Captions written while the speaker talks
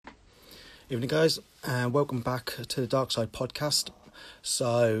Evening, guys, and welcome back to the Dark Side podcast.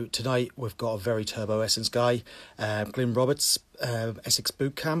 So tonight we've got a very turbo Essence guy, Glyn Roberts, Essex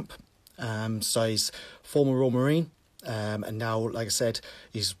Boot Camp. So he's former Royal Marine, and now, like I said,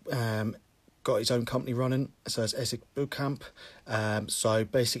 he's got his own company running. So it's Essex Boot Camp. So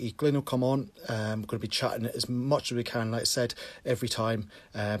basically, Glyn will come on. Going to be chatting as much as we can. Like I said, every time,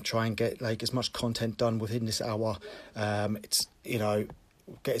 try and get like as much content done within this hour.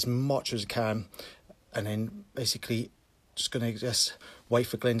 Get as much as I can, and then basically just going to just wait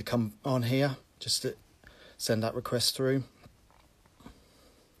for Glyn to come on here, just to send that request through.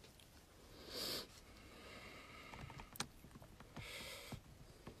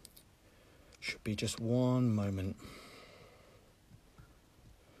 Should be just one moment.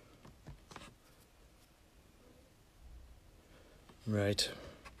 Right,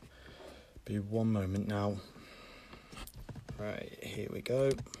 be one moment now. Right, here we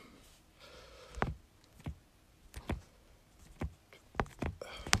go.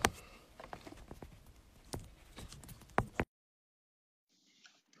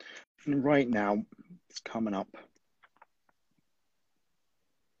 And right now, it's coming up.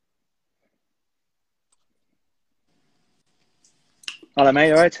 Hello,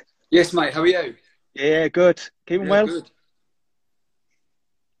 mate. All right? Yes, mate. How are you? Yeah, good. Keeping well? Good.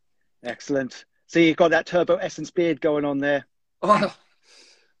 Excellent. See, you've got that Turbo Essence beard going on there. Oh,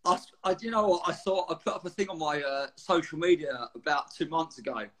 you know what? I put up a thing on my social media about 2 months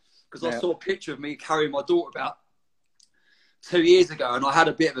ago because I saw a picture of me carrying my daughter about 2 years ago, and I had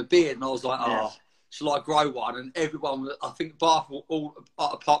a bit of a beard, and I was like, shall I grow one? And everyone, I think, apart from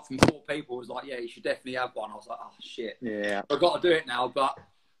 4 people, was like, yeah, you should definitely have one. I was like, oh shit, yeah, I've got to do it now. But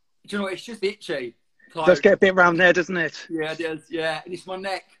do you know, it's just itchy. So, does get a bit round there, doesn't it? Yeah, it does. Yeah, and it's my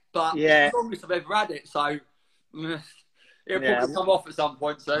neck, but yeah, it's the longest I've ever had it, so. It'll probably come off at some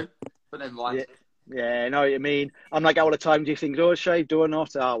point soon, but never mind. Yeah, I know what you mean. I'm like, all the time, do you think, do I shave, do I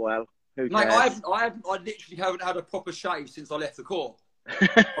not? Oh, well, who cares? Mate, I literally haven't had a proper shave since I left the Corps.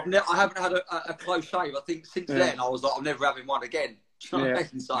 I haven't had a close shave. I think since then, I was like, I'm never having one again. Do you know what I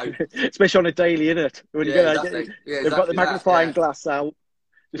mean? So, especially on a daily, innit? When you exactly. They've got the magnifying glass out.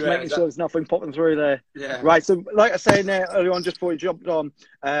 Just making sure there's nothing popping through there. Yeah. Right, so like I was saying there earlier on, just before we jumped on,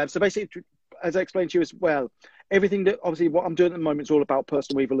 so basically, as I explained to you as well, everything that obviously what I'm doing at the moment is all about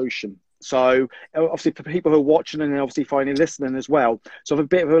personal evolution. So obviously for people who are watching and obviously finally listening as well. So I have a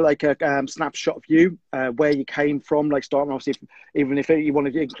bit of a snapshot of you, where you came from, like starting obviously, even if you want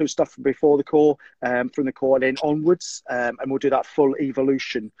to include stuff from before the Corps, from the Corps and then onwards, and we'll do that full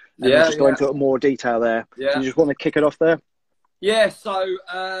evolution. And we'll just go into more detail there. Yeah. So you just want to kick it off there? Yeah, so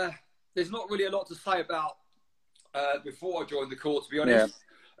there's not really a lot to say about before I joined the Corps, to be honest.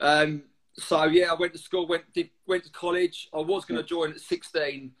 Yeah. So yeah, I went to school, went to college. I was going to join at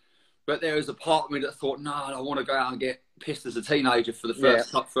 16, but there was a part of me that thought, no, I want to go out and get pissed as a teenager for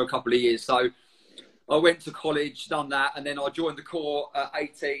a couple of years. So I went to college, done that, and then I joined the Corps at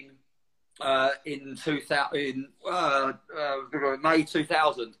 18 in 2000, in May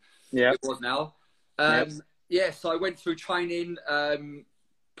 2000. Yeah, it was now. Yeah, so I went through training,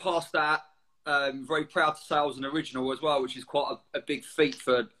 passed that. Very proud to say I was an original as well, which is quite a big feat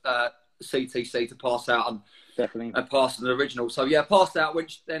for CTC to pass out and pass an original. So yeah, passed out.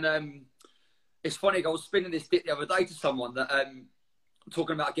 Which then it's funny. I was spinning this bit the other day to someone that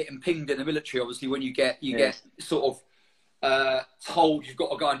talking about getting pinged in the military. Obviously, when you get sort of told you've got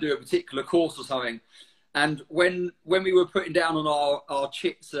to go and do a particular course or something. And when we were putting down on our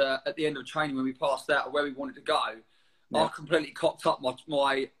chits at the end of training when we passed out where we wanted to go, I completely cocked up my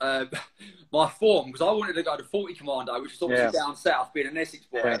form because I wanted to go to 40 Commando, which is obviously down south, being an Essex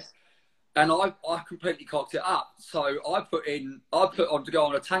boy. Yeah. And I completely cocked it up. So I put on to go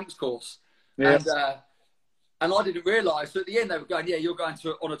on a tanks course. Yeah. And I didn't realise. So at the end they were going, yeah, you're going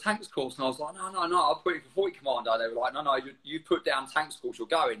on a tanks course. And I was like, no, I put it for 40 Commando. They were like, no, you put down tanks course, you're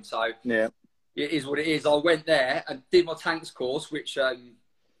going. So yeah, it is what it is. I went there and did my tanks course, which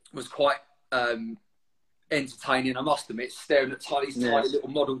was quite entertaining, I must admit, staring at tiny little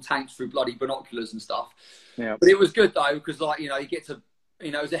model tanks through bloody binoculars and stuff. Yeah. But it was good though, because you get to,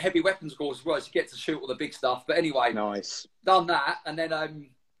 it was a heavy weapons course as well, so you get to shoot all the big stuff. But anyway, nice. Done that, and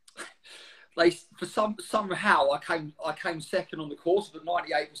then somehow I came second on the course with a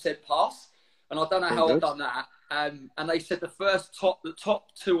 98% pass, and I don't know how I've done that. And they said the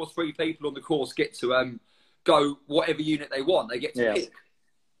top 2 or 3 people on the course get to go whatever unit they want. They get to pick.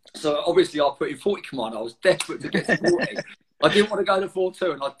 So obviously I put in 40 Commando. I was desperate to get to 40. I didn't want to go to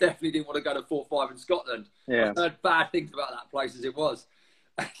 4-2, and I definitely didn't want to go to 4-5 in Scotland. Yeah. I heard bad things about that place as it was.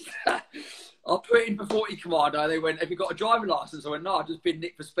 I put in for 40 Commando. They went, have you got a driving licence? I went, no, I've just been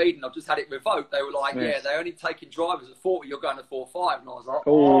nicked for speeding. I've just had it revoked. They were like, yeah, they're only taking drivers at 40. You're going to 4.5. And I was like,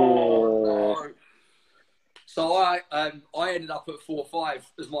 oh no. So I ended up at 4.5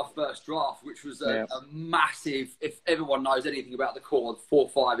 as my first draft, which was a massive, if everyone knows anything about the core,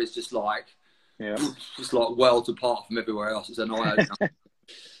 4.5 is just like worlds apart from everywhere else. It's annoying.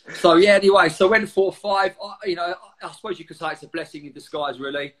 So yeah, anyway, so went 4.5. You know, I suppose you could say it's a blessing in disguise,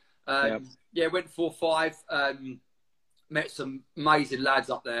 really. Yeah, went 4.5. Met some amazing lads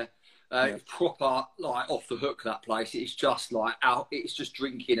up there. Proper like off the hook. That place. It's just like out. It's just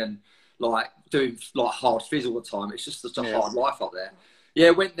drinking and like doing like hard fizz all the time. It's just such a hard life up there. Yeah,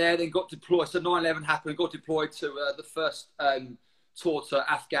 went there, then got deployed. So 9/11 happened. Got deployed to the first tour to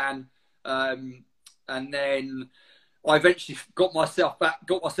Afghan, and then I eventually got myself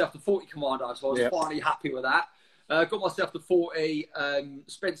to 40 Commando. So I was finally happy with that. Got myself to 40,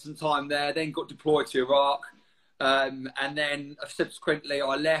 spent some time there, then got deployed to Iraq, and then subsequently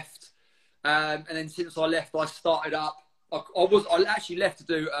I left. And then since I left, I started up. I actually left to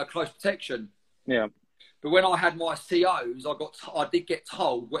do close protection. Yeah. But when I had my COs, I did get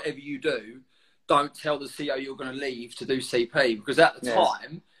told, whatever you do, don't tell the CO you're going to leave to do CP, because at the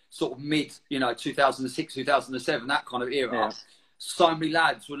time, sort of mid, 2006, 2007, that kind of era, so many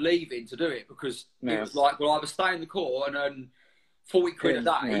lads were leaving to do it because it was like, well, either stay in the Corps and earn 40 quid a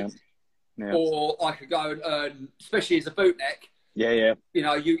day, or I could go and earn, especially as a bootneck. You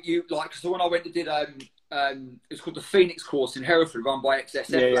like, so when I went to did it's called the Phoenix course in Hereford, run by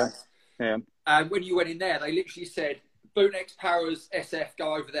XSF. And when you went in there, they literally said, bootnecks, paras, SF,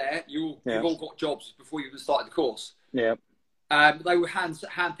 go over there. You've all got jobs before you even started the course. They were hand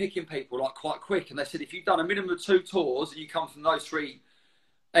picking people like quite quick, and they said if you've done a minimum of 2 tours and you come from those 3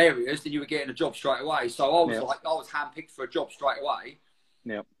 areas, then you were getting a job straight away. So I was hand picked for a job straight away.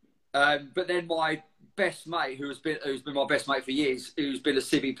 But then my best mate, who's been my best mate for years, who's been a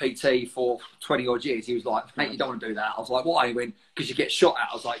civvy PT for 20 odd years, he was like, mate, you don't want to do that. I was like, why? He went, because you get shot at.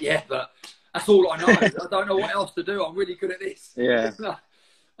 I was like, yeah, but that's all I know. I don't know what else to do. I'm really good at this.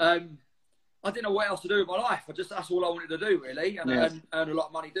 I didn't know what else to do with my life. That's all I wanted to do, really, and earn a lot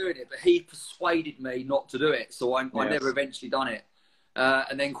of money doing it. But he persuaded me not to do it, so I never eventually done it.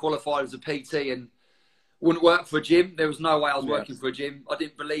 And then qualified as a PT and wouldn't work for a gym. There was no way I was working for a gym. I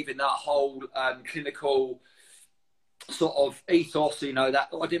didn't believe in that whole clinical sort of ethos, that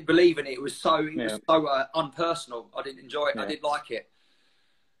I didn't believe in it. It was so unpersonal. I didn't enjoy it. I didn't like it.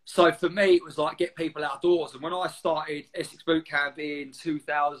 So for me, it was like get people outdoors. And when I started Essex Boot Camp in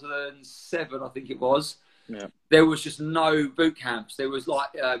 2007, I think it was, there was just no boot camps. There was like,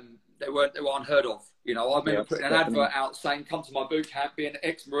 they were unheard of. I remember putting an advert out saying, come to my boot camp, being an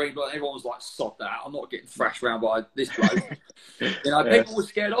ex-Marine, but everyone was like, sod that. I'm not getting thrashed around by this bloke. People were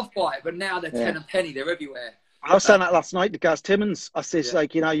scared off by it, but now they're 10 and penny. They're everywhere. I was saying that last night to Gaz Timmons. I said,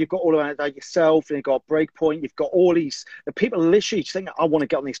 you've got all of that yourself, and you've got Breakpoint, you've got all these the people literally just think, I want to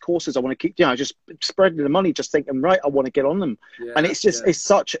get on these courses, I want to keep, just spreading the money, just thinking, right, I want to get on them. And it's just,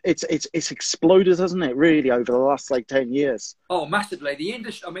 it's exploded, hasn't it, really, over the last 10 years? Oh, massively. The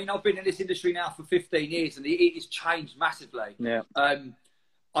industry, I've been in this industry now for 15 years, and it has changed massively.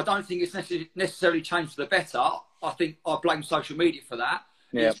 I don't think it's necessarily changed for the better. I think I blame social media for that.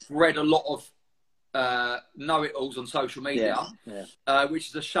 It's bred a lot of know-it-alls on social media, which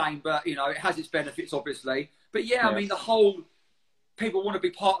is a shame, but it has its benefits, obviously. But the whole people want to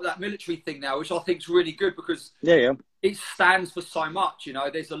be part of that military thing now, which I think is really good because it stands for so much.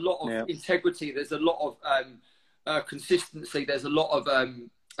 There's a lot of integrity, there's a lot of consistency, there's a lot of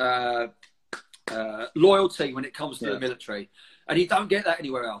loyalty when it comes to the military, and you don't get that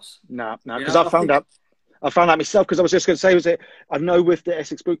anywhere else. No, because I found out myself, because I was just going to say, I know with the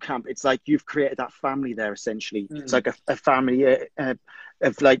Essex Boot Camp, it's like you've created that family there, essentially. It's like a family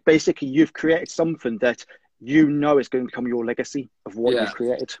of basically you've created something that is going to become your legacy of what you've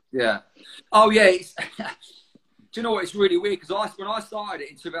created. Oh, yeah. Do you know what? It's really weird because when I started it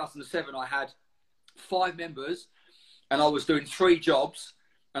in 2007, I had 5 members and I was doing 3 jobs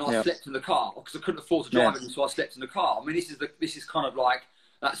and I slept in the car because I couldn't afford to drive them, so I slept in the car. This is kind of like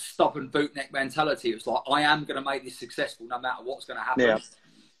that stubborn bootneck mentality. It's like, I am going to make this successful no matter what's going to happen.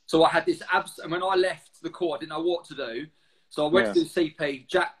 So I had this and when I left the Corps, I didn't know what to do. So I went to do CP,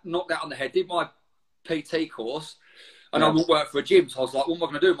 Jack knocked that on the head, did my PT course, and I wouldn't work for a gym. So I was like, what am I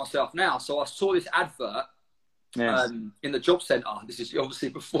going to do with myself now? So I saw this advert in the job centre. This is obviously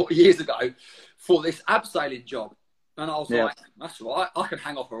before years ago, for this abseiling job. And I was like, that's right, I can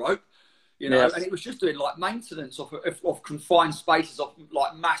hang off a rope. And it was just doing like maintenance of confined spaces of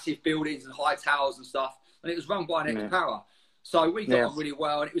like massive buildings and high towers and stuff. And it was run by an ex-para. So we got on really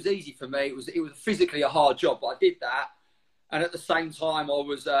well, and it was easy for me. It was physically a hard job, but I did that. And at the same time, I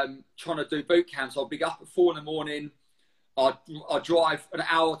was trying to do boot camps. I'd be up at 4 a.m. I'd drive an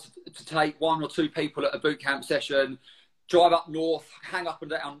hour to take 1 or 2 people at a boot camp session, drive up north, hang up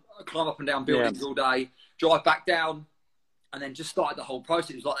and down, climb up and down buildings all day, drive back down, and then just started the whole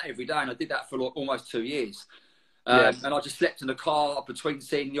process. It was like that every day, and I did that for like almost 2 years. And I just slept in the car between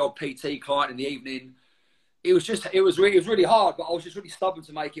seeing the odd PT client in the evening. It was really hard, but I was just really stubborn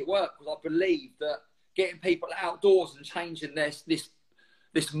to make it work, because I believed that getting people outdoors and changing this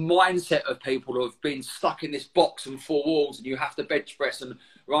mindset of people who have been stuck in this box and 4 walls, and you have to bench press and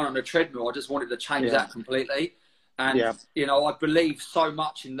run on a treadmill. I just wanted to change that completely. And, you know, I believe so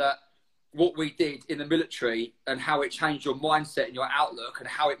much in that, what we did in the military and how it changed your mindset and your outlook and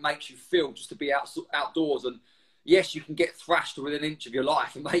how it makes you feel just to be outdoors. And yes, you can get thrashed within an inch of your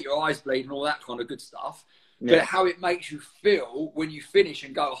life and make your eyes bleed and all that kind of good stuff. But how it makes you feel when you finish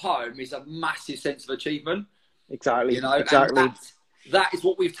and go home is a massive sense of achievement. Exactly. You know, exactly. And that is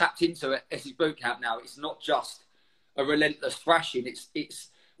what we've tapped into at Essex Bootcamp now. It's not just a relentless thrashing.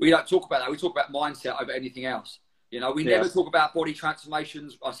 We don't talk about that. We talk about mindset over anything else. You know, we never talk about body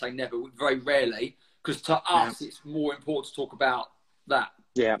transformations. I say never, very rarely, because to us, it's more important to talk about that.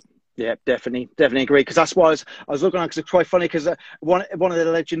 Yeah, definitely agree. Because that's why I was looking at, because it's quite funny, because one of the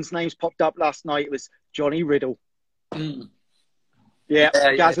legends' names popped up last night. It was Johnny Riddle.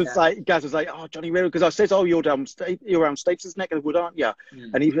 Gaz was like, oh, Johnny Riddle, because I said, oh, you're around Staples' neck of the wood, aren't you?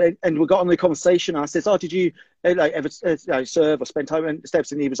 And we got on the conversation. And I said, oh, did you ever serve or spend time in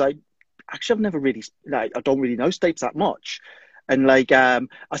Staples? And he was like, actually, I've never really, I don't really know Staples that much. And I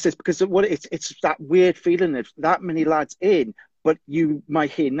said, because it's that weird feeling of that many lads in, but you might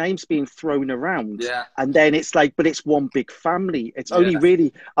hear names being thrown around. And then it's like, but it's one big family. It's only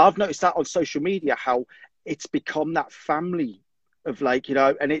really, I've noticed that on social media, how it's become that family of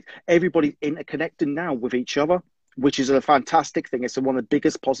and everybody's interconnecting now with each other, which is a fantastic thing. It's one of the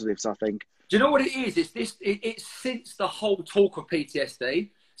biggest positives, I think. Do you know what it is? It's since the whole talk of PTSD.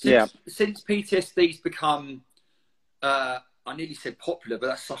 Since PTSD's become, I nearly said popular, but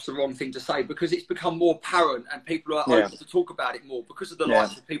that's such the wrong thing to say, because it's become more apparent and people are open to talk about it more, because of the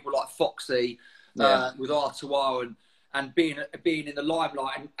likes of people like Foxy with R2R and being in the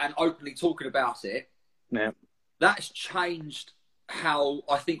limelight and openly talking about it. That's changed how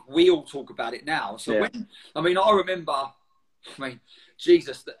I think we all talk about it now. So I remember,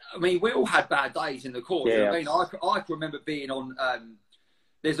 Jesus, we all had bad days in the course. I can remember being on.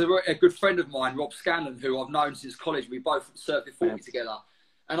 There's a good friend of mine, Rob Scanlon, who I've known since college. We both served at 40 together.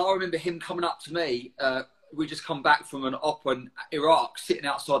 And I remember him coming up to me. We just come back from an op in Iraq, sitting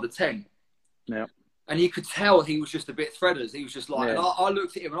outside the tent. And you could tell he was just a bit threaders. He was just like, and I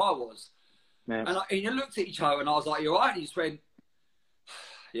looked at him and I was. And you looked at each other and I was like, you're right. And he just went,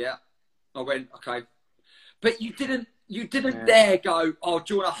 yeah. I went, okay. But you didn't dare go, oh,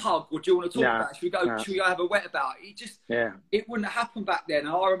 do you want a hug or do you want to talk about it? Should we go have a wet about it? It just, it wouldn't happen back then.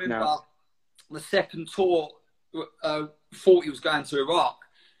 And I remember the second tour, 40 was going to Iraq.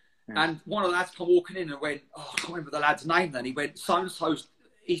 And one of the lads come walking in and went, oh, I can't remember the lad's name then. He went, so-and-so's,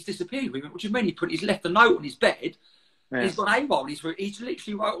 he's disappeared. We went, what do you mean? He's left a note on his bed. He's got AWOL. He's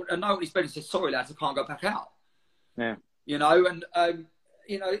literally wrote a note on his bed and said, sorry, lads, I can't go back out. You know, and,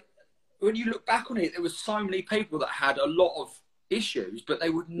 you know, when you look back on it, there was so many people that had a lot of issues, but they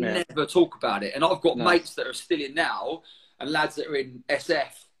would never talk about it. And I've got mates that are still in now and lads that are in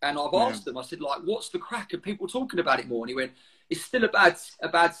SF. And I've asked them, I said, like, what's the crack of people talking about it more? And he went, it's still a bad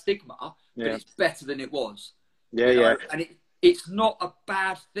stigma, but it's better than it was. You know? And it's not a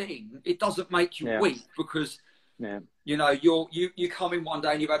bad thing. It doesn't make you weak, because, you know, you come in one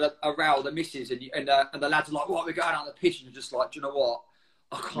day and you've had a row with the missus and the lads are like, right, we're going out on the pitch, and you're just like, do you know what?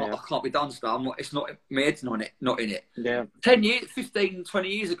 I can't be done stuff. It's not, my head's not in it. 10 years, 15, 20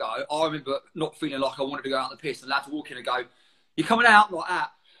 years ago, I remember not feeling like I wanted to go out on the piss, and lads walk in and go, you're coming out like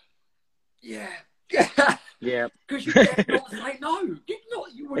that? Because you dare not say no.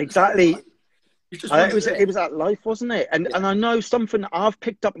 You wouldn't exactly. Say no. It was that life, wasn't it? And I know something I've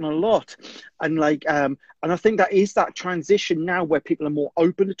picked up on a lot, and and I think that is that transition now where people are more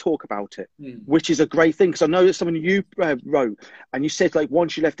open to talk about it, which is a great thing. Because I know that something you wrote, and you said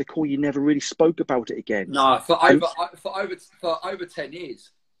once you left the call, you never really spoke about it again. No, for over 10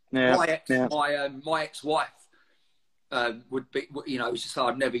 years. My ex-wife would be, you know, it was just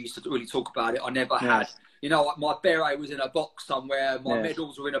I never used to really talk about it. I never had. You know, my beret was in a box somewhere. My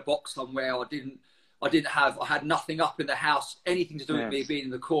medals were in a box somewhere. I had nothing up in the house, anything to do with me being in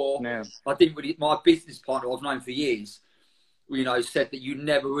the Corps. I didn't really, my business partner I've known for years you know, said that you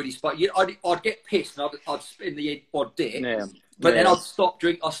never really spoke. I'd get pissed and I'd spin the odd dick, Yeah. but then I'd stop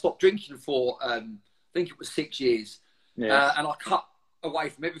drink. I stopped drinking for I think it was 6 years, and I cut away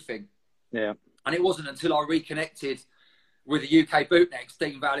from everything. Yeah. And it wasn't until I reconnected with the UK Bootnecks,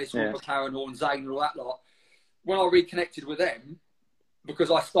 Dean Vallis, Rob McLaren, Orn Zane, and all that lot. When I reconnected with them,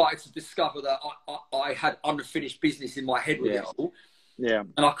 because I started to discover that I had unfinished business in my head with it all. Yeah.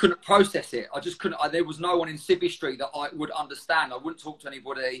 And I couldn't process it. I just couldn't. There was no one in Civvy Street that I would understand. I wouldn't talk to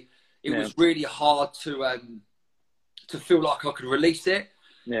anybody. It was really hard to feel like I could release it.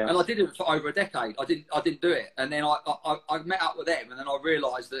 Yeah. And I did it for over a decade. I didn't do it. And then I met up with them, and then I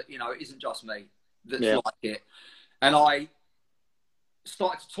realised that, you know, it isn't just me that's like it. And I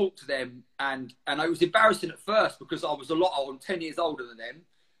started to talk to them, and it was embarrassing at first because I was I'm 10 years older than them.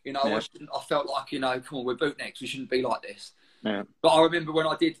 You know, I felt like, you know, come on, we're Bootnecks, we shouldn't be like this. Yeah. But I remember when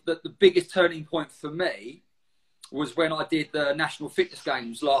I did the biggest turning point for me was when I did the National Fitness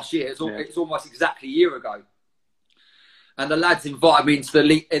Games last year. It's almost exactly a year ago. And the lads invited me into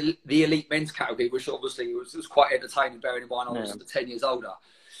the elite men's category, which obviously was quite entertaining, bearing in mind I was 10 years older.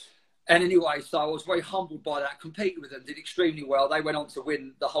 And anyway, so I was very humbled by that, competed with them, did extremely well. They went on to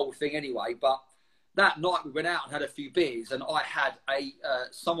win the whole thing anyway. But that night we went out and had a few beers, and I had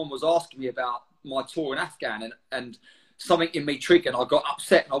someone was asking me about my tour in Afghan, and something in me triggered. I got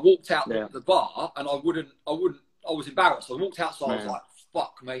upset and I walked out the bar, and I was embarrassed. I walked outside, I was like,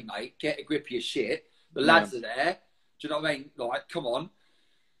 fuck me, mate, get a grip of your shit. The lads are there. Do you know what I mean? Like, come on.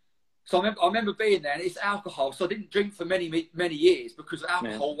 So I remember being there, and it's alcohol. So I didn't drink for many years because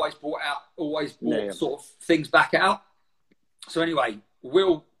alcohol always brought sort of things back out. So anyway,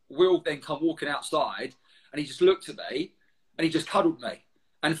 Will then come walking outside, and he just looked at me, and he just cuddled me.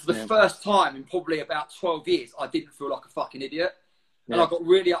 And for the first time in probably about 12 years, I didn't feel like a fucking idiot. And I got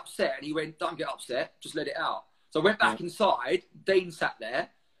really upset, and he went, don't get upset, just let it out. So I went back inside, Dean sat there,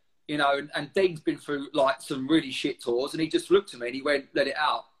 you know, and Dean's been through like some really shit tours, and he just looked at me and he went, let it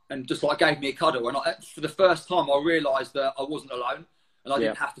out. And just like gave me a cuddle. And for the first time, I realised that I wasn't alone, and I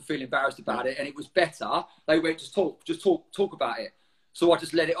didn't have to feel embarrassed about it. And it was better. They went, just talk about it. So I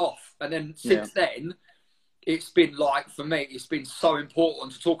just let it off. And then since then, it's been like, for me, it's been so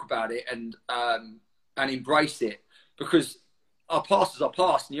important to talk about it and embrace it, because our past is our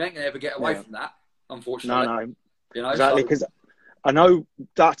past, and you ain't gonna ever get away from that, unfortunately. No. You know, exactly, because I know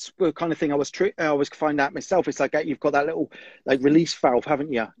that's the kind of thing I was find out myself. It's like you've got that little like release valve,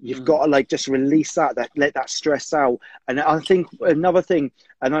 haven't you? You've got to like just release that, let that stress out. And I think another thing,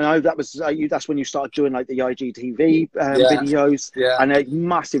 and I know that was that's when you started doing like the IGTV videos, and a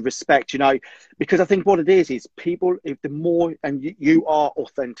massive respect, you know, because I think what it is people, if the more, and you are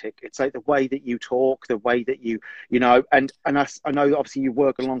authentic. It's like the way that you talk, the way that you know, and I know obviously you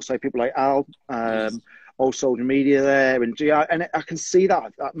work alongside people like Al. All social media there, and I can see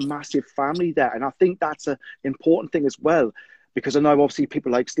that massive family there, and I think that's an important thing as well, because I know obviously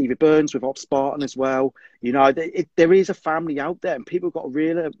people like Stevie Burns with Op Spartan as well. You know, there is a family out there, and people have got to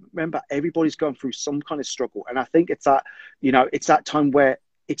really remember everybody's going through some kind of struggle, and I think it's that, you know, it's that time where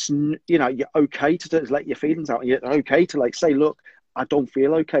it's, you know, you're okay to let your feelings out, and you're okay to like say, look, I don't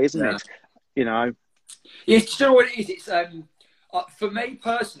feel okay, isn't it? You know. Yeah, you know what it is? It's for me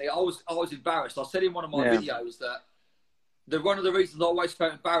personally, I was embarrassed. I said in one of my videos that one of the reasons I always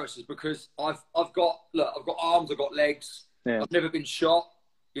felt embarrassed is because I've got arms, I've got legs. I've never been shot.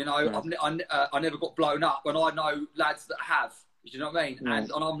 You know, I never got blown up, and I know lads that have. Do you know what I mean? And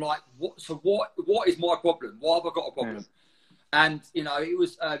I'm like, what is my problem? Why have I got a problem? And you know, it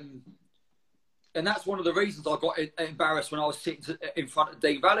was. And that's one of the reasons I got embarrassed when I was sitting in front of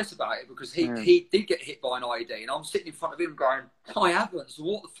Dean Vallis about it, because he did get hit by an IED, and I'm sitting in front of him going, I haven't, so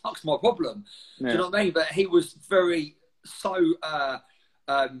what the fuck's my problem? Do you know what I mean? But he was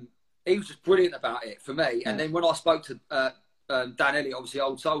he was just brilliant about it for me. And then when I spoke to Dan Elliott, obviously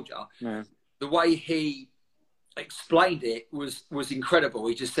Old Soldier, the way he explained it was incredible.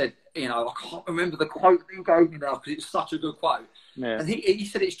 He just said, you know, I can't remember the quote that he gave me now because it's such a good quote. And he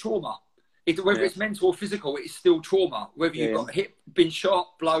said it's trauma. Whether it's mental or physical, it's still trauma. Whether you've got hit, been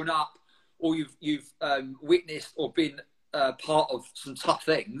shot, blown up, or you've witnessed or been part of some tough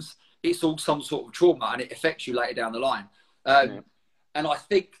things, it's all some sort of trauma, and it affects you later down the line. And I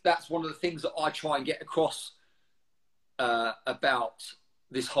think that's one of the things that I try and get across about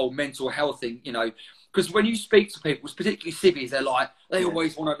this whole mental health thing. You know, because when you speak to people, particularly civvies, they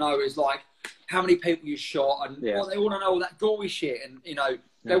always want to know is like how many people you shot, and they want to know all that gory shit, and you know.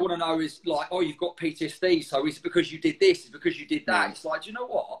 They want to know is like, oh, you've got PTSD, so it's because you did this, it's because you did that. It's like, do you know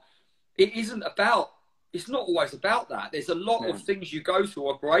what? It's not always about that. There's a lot of things you go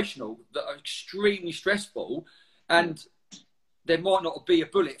through operational that are extremely stressful, and there might not be a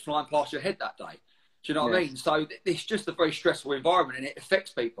bullet flying past your head that day. Do you know what I mean? So it's just a very stressful environment, and it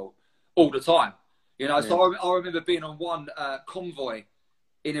affects people all the time. You know, so I remember being on one convoy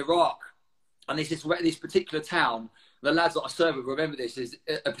in Iraq, and this particular town. The lads that I serve with remember this, is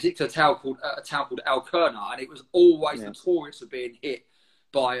a particular town called Al Qurna, and it was always notorious for being hit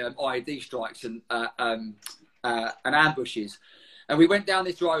by IED strikes and ambushes. And we went down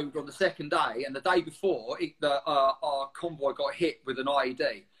this road on the second day, and the day before, our convoy got hit with an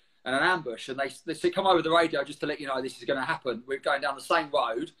IED and an ambush. And they said, come over the radio just to let you know this is going to happen. We're going down the same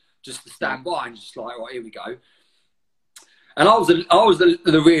road just to stand by, and just like, right, here we go. And I was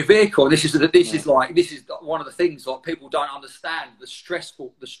the rear vehicle, and this is one of the things like people don't understand, the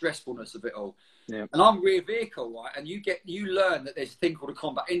stressfulness of it all. Yeah. And I'm rear vehicle, right? And you learn that there's a thing called a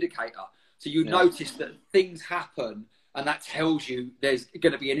combat indicator. So you notice that things happen, and that tells you there's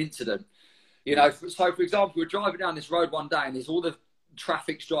going to be an incident. You know, so for example, we're driving down this road one day, and there's all the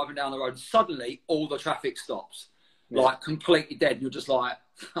traffic's driving down the road, and suddenly all the traffic stops, like completely dead. And you're just like,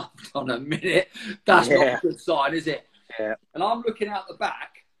 hold on a minute, that's not a good sign, is it? Yeah. And I'm looking out the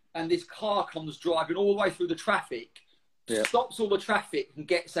back, and this car comes driving all the way through the traffic, stops all the traffic, and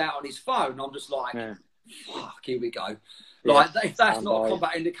gets out on his phone. I'm just like, fuck, here we go. Like, if that's not a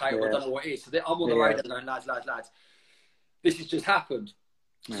combat indicator, I don't know what it is. So I'm on the radio going, lads, this has just happened.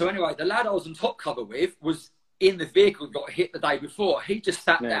 So anyway, the lad I was on top cover with was in the vehicle, got hit the day before. He just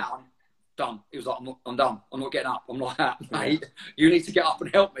sat down, done. He was like, I'm done. I'm not getting up. I'm like, mate, you need to get up and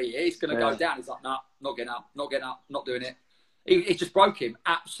help me. It's going to go down. He's like, no, not getting up, not doing it. It just broke him,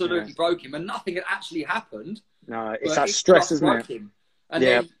 absolutely broke him. And nothing had actually happened. No, it's that stress, isn't it? Him. And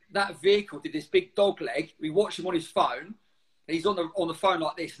then that vehicle did this big dog leg. We watched him on his phone. He's on the phone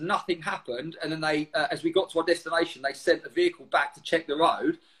like this. Nothing happened. And then they, as we got to our destination, they sent the vehicle back to check the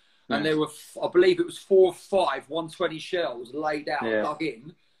road. And there were, I believe it was 4 or 5 120 shells laid out, dug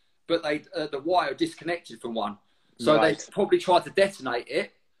in. But the wire disconnected from one. So they probably tried to detonate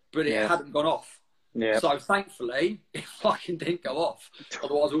it, but it hadn't gone off. Yeah. So thankfully, it fucking didn't go off.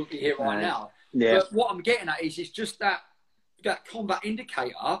 Otherwise, we wouldn't be here right now. Yeah. But what I'm getting at is it's just that combat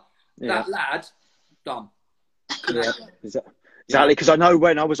indicator, that lad, done. Yeah. Exactly, because I know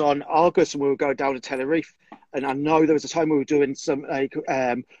when I was on Argus and we were going down to Tenerife, and I know there was a time we were doing some,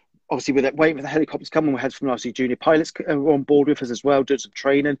 obviously waiting for the helicopters coming, we had some obviously junior pilots on board with us as well, doing some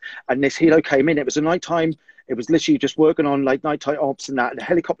training, and this helo came in. It was a nighttime. It was literally just working on like nighttime ops and that, and the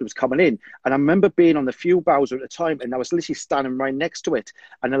helicopter was coming in. And I remember being on the fuel bowser at the time, and I was literally standing right next to it.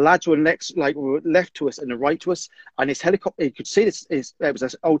 And the lads were were left to us and the right to us. And this helicopter, you could see this. It was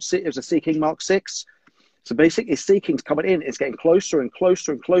a Sea King Mark 6. So basically, Sea King's coming in. It's getting closer and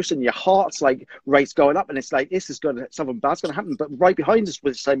closer and closer, and your heart's like rate's going up, and it's like something bad's going to happen. But right behind us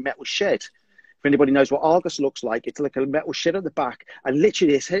was the same metal shed. If anybody knows what Argus looks like, it's like a metal shed at the back, and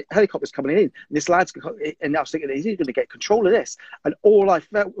literally this helicopter's coming in, and this lad's, and I was thinking, is he going to get control of this? And all I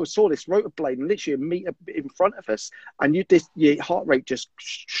felt was saw this rotor blade, and literally a meter in front of us, and your heart rate just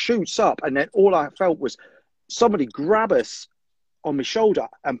shoots up, and then all I felt was somebody grab us on my shoulder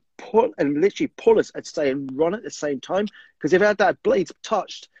and literally pull us and stay and run at the same time. Because if I had that blades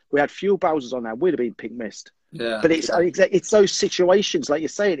touched, we had fuel bowsers on there, we'd have been pink mist. Yeah, but it's those situations, like you're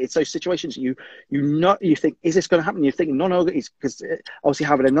saying, it's those situations you think, is this going to happen? You're thinking, no, because obviously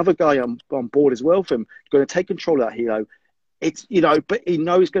having another guy on board as well for him, going to take control of that helo. It's, but he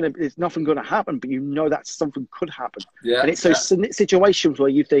knows there's nothing going to happen, but that something could happen. Yeah, and it's those situations where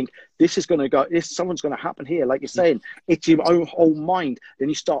you think someone's going to happen here. Like you're saying, it's your own whole mind. Then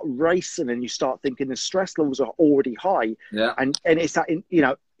you start racing and you start thinking the stress levels are already high. Yeah. And it's that,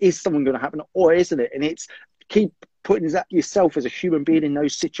 is something going to happen or isn't it? And it's keep putting that yourself as a human being in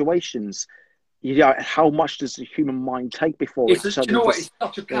those situations. How much does the human mind take before it's such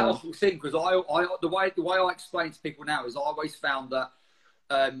a powerful thing, because the way I explain to people now is I always found that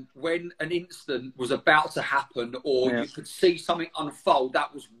when an incident was about to happen or you could see something unfold,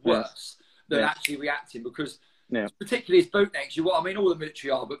 that was worse than actually reacting, because particularly as bootnecks, all the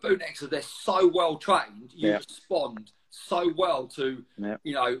military are, but bootnecks, they're so well trained, you respond so well to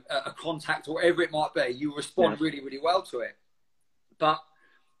a contact or whatever it might be. You respond really, really well to it. But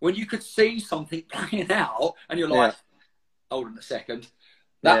when you could see something playing out and you're like, hold on a second,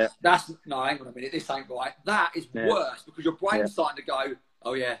 hang on a minute, this ain't right. That is worse, because your brain's starting to go,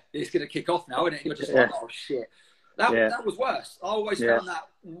 oh yeah, it's going to kick off now, isn't it? And you're just like, oh shit. That was worse. I always found that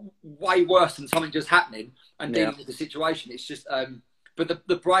way worse than something just happening and dealing with the situation. It's just, but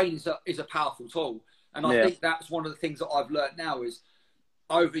the brain is a powerful tool. And I think that's one of the things that I've learned now is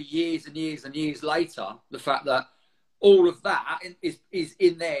over years and years and years later, the fact that all of that is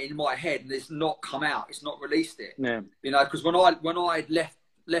in there in my head, and it's not come out. It's not released it. Yeah. You know, because when I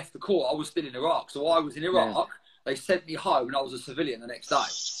left the Corps, I was still in Iraq. So I was in Iraq. Yeah. They sent me home, and I was a civilian the next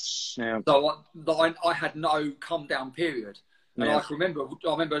day. Yeah. So I had no come down period. And I remember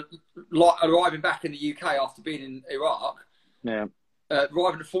like arriving back in the UK after being in Iraq. Yeah.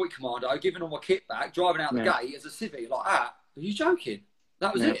 Arriving at 40 Commando, giving all my kit back, driving out the gate as a civvy like that. Are you joking?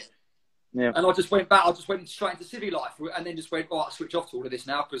 That was it. Yeah. And I just went back. I just went straight into civvy life, and then just went, right, I'll switch off to all of this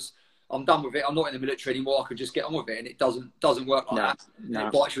now because I'm done with it. I'm not in the military anymore. I can just get on with it, and it doesn't work like that. No.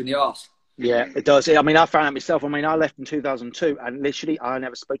 It bites you in the arse. Yeah, it does. I mean, I found it myself. I mean, I left in 2002, and literally, I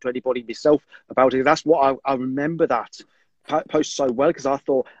never spoke to anybody myself about it. That's what I remember that post so well, because I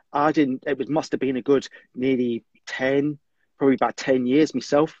thought it must have been a good nearly 10, probably about 10 years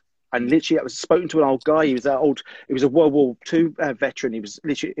myself. And literally, I was spoken to an old guy. He was a World War II veteran.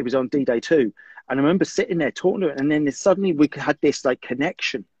 It was on D-Day too. And I remember sitting there talking to him, and then suddenly we had this like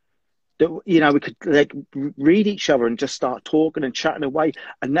connection. You know, we could like read each other and just start talking and chatting away,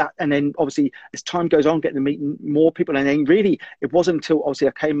 and then obviously as time goes on, getting to meet more people, and then really it wasn't until obviously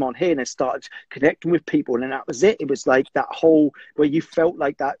I came on here and I started connecting with people, and then that was it. It was like that whole where you felt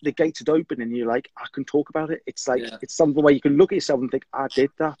like that the gates had opened and you're like, I can talk about it. It's like it's something where you can look at yourself and think, I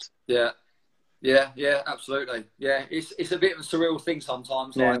did that. Yeah, absolutely. Yeah, it's a bit of a surreal thing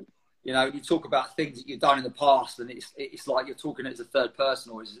sometimes. Like, you know, you talk about things that you've done in the past, and it's like you're talking as a third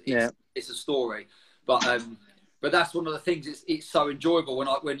person, or it's a story. But that's one of the things. It's so enjoyable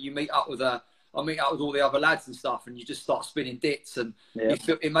when you meet up with I meet up with all the other lads and stuff, and you just start spinning dits, and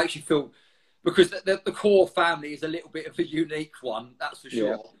it makes you feel, because the Corps family is a little bit of a unique one, that's for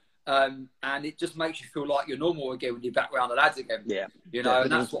sure. And it just makes you feel like you're normal again when you're back around the lads again. Yeah, you know,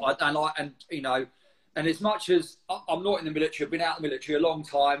 and that's what and you know. And as much as I'm not in the military, I've been out of the military a long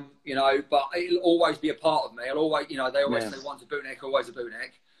time, you know, but it'll always be a part of me. I'll always, you know, they always say once a bootneck, always a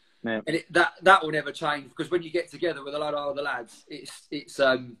bootneck. Yeah. And that will never change, because when you get together with a lot of other lads, it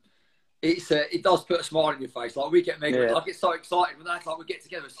does put a smile on your face. Like we get mega, I get so excited when that's like we get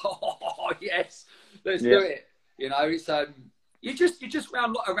together. It's like, oh yes, let's do it. You know, it's you just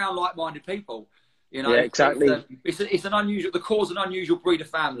around like-minded people. You know, exactly. It's an unusual. The Corps' an unusual breed of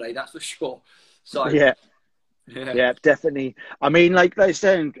family, that's for sure. So yeah, definitely. I mean, like I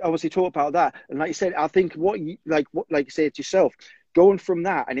said, obviously talk about that, and like you said, I think what you said yourself, going from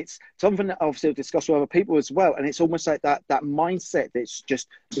that, and it's something that obviously I've discussed with other people as well, and it's almost like that mindset that's just,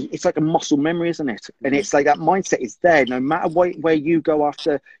 it's like a muscle memory, isn't it? And it's like that mindset is there no matter where you go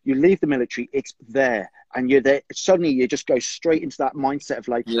after you leave the military, it's there, and you're there. Suddenly you just go straight into that mindset of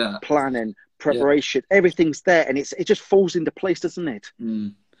like planning, preparation, everything's there, and it just falls into place, doesn't it?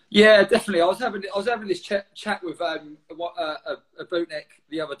 Yeah, definitely. I was having this chat with a bootneck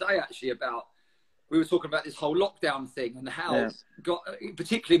the other day, actually, about, we were talking about this whole lockdown thing and how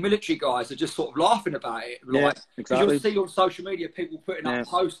particularly military guys are just sort of laughing about it. Like, because you'll see on social media people putting up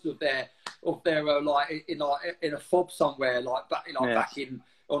posts of their like in a fob somewhere, like back in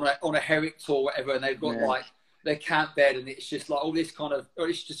on a Herrick tour or whatever, and they've got like their camp bed, and it's just like all this kind of, or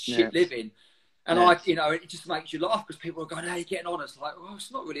it's just shit living. And you know, it just makes you laugh, because people are going, "How are you getting on?" It's like, well,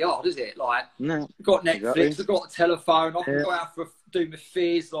 it's not really hard, is it? Like, we've got Netflix, I've got a telephone, I can go out for do my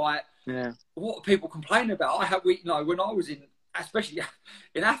fears. Like, what are people complaining about? You know, when I was especially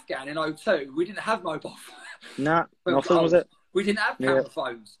in Afghan in 2002, we didn't have mobile phones. No, nothing was it. We didn't have camera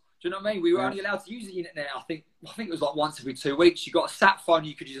phones. Do you know what I mean? We were only allowed to use the internet. I think it was like once every 2 weeks. You got a sat phone,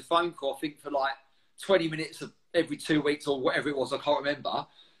 you could use a phone call, I think, for like 20 minutes of every 2 weeks or whatever it was. I can't remember.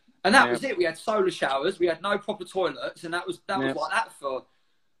 And that was it. We had solar showers. We had no proper toilets, and that was like that for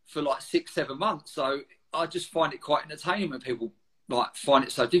like 6-7 months. So I just find it quite entertaining when people like find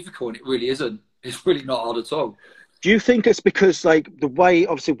it so difficult, and it really isn't. It's really not hard at all. Do you think it's because, like, the way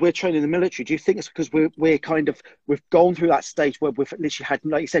obviously we're trained in the military? Do you think it's because we've gone through that stage where we've literally had,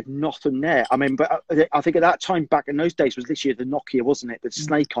 like you said, nothing there? I mean, but I think at that time back in those days was literally the Nokia, wasn't it? The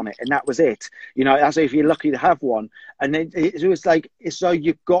Snake on it, and that was it. You know, as if you're lucky to have one. And then it was like, it's so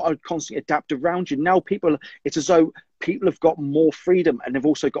you've got to constantly adapt around you. Now it's as though people have got more freedom, and they've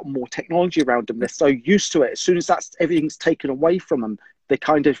also got more technology around them. They're so used to it. As soon as everything's taken away from them, they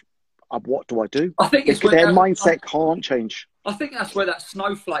kind of, what do I do? I think it's their mindset can't change. I think that's where that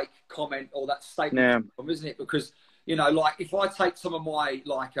snowflake comment or that statement comes from, isn't it? Because, you know, like if I take some of my,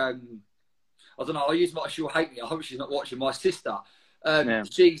 like, I don't know, she'll hate me. I hope she's not watching. My sister,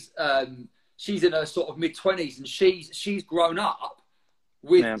 she's in her sort of mid-20s, and she's grown up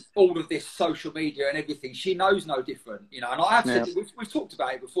with all of this social media and everything. She knows no different, you know. And I have said, we've talked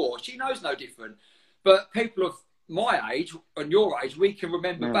about it before. She knows no different. But people of my age and your age, we can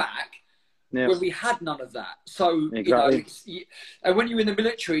remember back when we had none of that. So, exactly. And when you're in the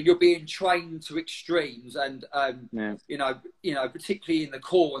military, you're being trained to extremes, and particularly in the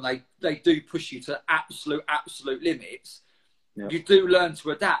Corps, when they do push you to absolute limits. Yeah. You do learn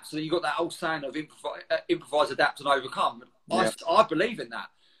to adapt. So you've got that old saying of improvise, adapt, and overcome. I believe in that,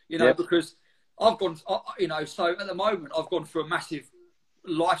 because I've gone, so at the moment I've gone through a massive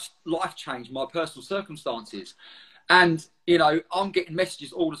life change in my personal circumstances. And, I'm getting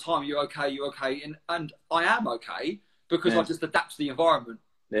messages all the time, you're okay, you're okay. And I am okay, because I just adapt to the environment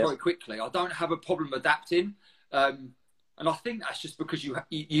very quickly. I don't have a problem adapting. And I think that's just because you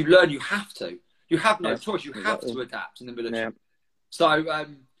learn you have to. You have no choice. You have to adapt in the military. Yeah. So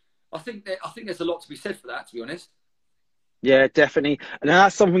I think there's a lot to be said for that, to be honest. Yeah, definitely. And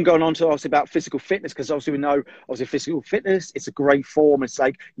that's something going on to obviously about physical fitness, because obviously we know physical fitness, it's a great form. It's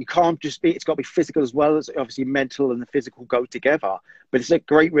like you can't just it's got to be physical as well as obviously mental and the physical go together. But it's a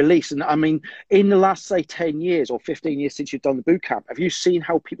great release. And I mean, in the last, say, 10 years or 15 years since you've done the boot camp, have you seen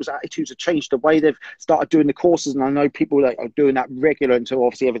how people's attitudes have changed, the way they've started doing the courses? And I know people are doing that regular until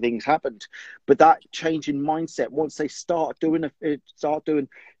obviously everything's happened. But that change in mindset, once they start coming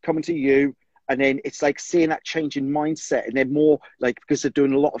to you, and then it's like seeing that change in mindset, and they're more like, because they're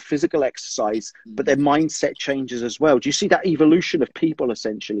doing a lot of physical exercise, but their mindset changes as well. Do you see that evolution of people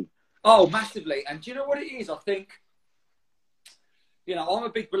essentially? Oh, massively. And do you know what it is? I think, I'm a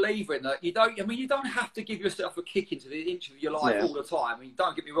big believer in that. You don't have to give yourself a kick into the inch of your life all the time. I mean,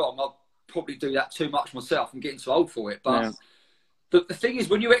 don't get me wrong. I'll probably do that too much myself. I'm getting too old for it. But the thing is,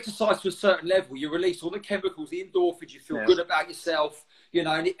 when you exercise to a certain level, you release all the chemicals, the endorphins, you feel good about yourself,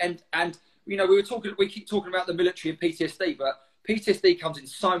 and we keep talking about the military and PTSD, but PTSD comes in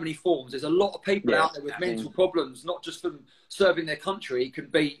so many forms. There's a lot of people out there with mental problems, not just from serving their country. It can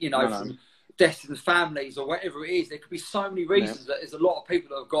be, from deaths in families or whatever it is. There could be so many reasons that there's a lot of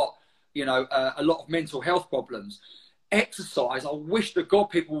people that have got, a lot of mental health problems. Exercise, I wish to God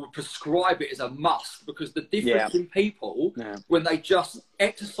people would prescribe it as a must, because the difference in people when they just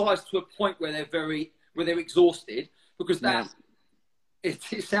exercise to a point where they're exhausted, because that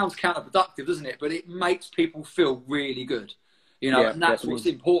it sounds counterproductive, doesn't it? But it makes people feel really good, and that's definitely what's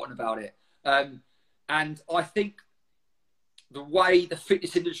important about it. And I think the way the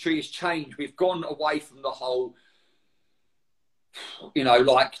fitness industry has changed, we've gone away from the whole,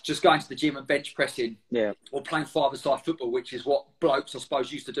 like just going to the gym and bench pressing or playing five-a-side football, which is what blokes, I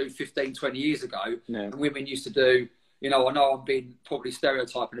suppose, used to do 15, 20 years ago. And women used to do, I know I'm being probably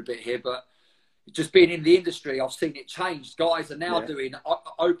stereotyping a bit here, but just being in the industry, I've seen it change. Guys are now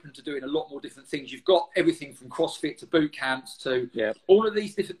open to doing a lot more different things. You've got everything from CrossFit to boot camps to all of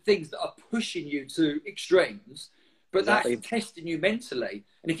these different things that are pushing you to extremes, but that's testing you mentally.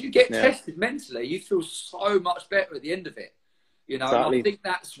 And if you get tested mentally, you feel so much better at the end of it. And I think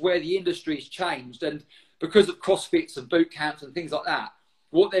that's where the industry has changed. And because of CrossFits and boot camps and things like that,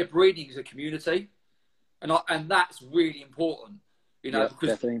 what they're breeding is a community. And that's really important, because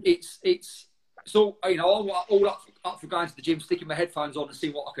it's all, all up for going to the gym, sticking my headphones on and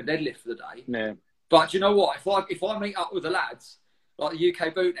seeing what I can deadlift for the day. Yeah. But you know what? If I meet up with the lads, like the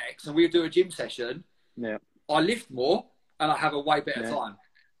UK Bootnecks, and we do a gym session, I lift more and I have a way better time.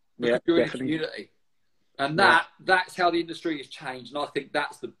 Because you're in a community. And that's how the industry has changed. And I think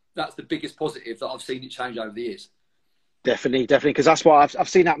that's the biggest positive that I've seen it change over the years. Definitely, because that's why I've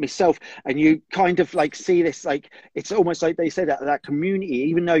seen that myself. And you kind of like see this, like it's almost like they say that community.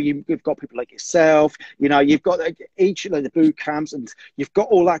 Even though you've got people like yourself, you've got each the boot camps, and you've got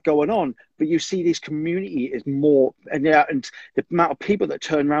all that going on. But you see this community is more, and the amount of people that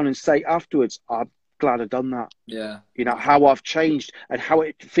turn around and say afterwards, "I'm glad I've done that." Yeah, how I've changed and how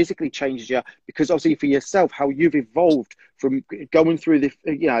it physically changes you, because obviously for yourself, how you've evolved from going through the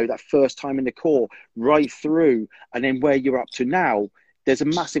that first time in the Corps right through, and then where you're up to now. There's a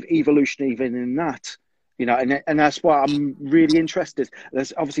massive evolution even in that, and that's why I'm really interested.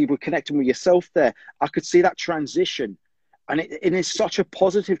 There's obviously we're connecting with yourself there. I could see that transition. And it is such a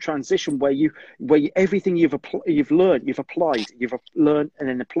positive transition where everything you've learned and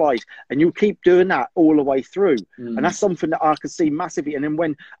then applied, and you keep doing that all the way through. And that's something that I could see massively. And then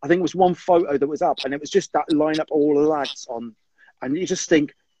when I think it was one photo that was up, and it was just that line up all the lads on, and you just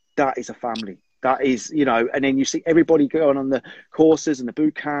think that is a family. That is, and then you see everybody going on the courses and the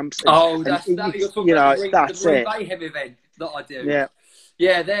boot camps. And, you're talking about the Marine Mayhem event that I do. Yeah.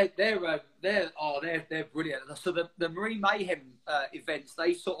 Yeah, they're brilliant. So the Marine Mayhem events,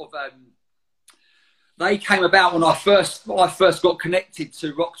 they sort of they came about when I first got connected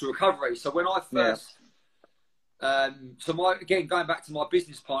to Rock to Recovery. So when I first, going back to my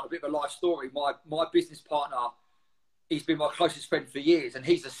business partner, a bit of a life story. My business partner he's been my closest friend for years, and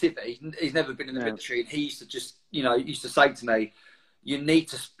he's a civvy. He's never been in the military, and he used to just, you know, used to say to me, you need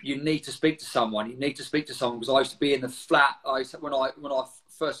to speak to someone. You need to speak to someone, because I used to be in the flat. When I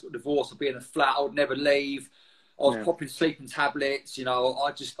first got divorced, I'd be in the flat. I would never leave. I was popping sleeping tablets. You know,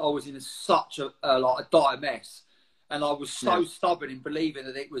 I was in such a dire mess, and I was so stubborn in believing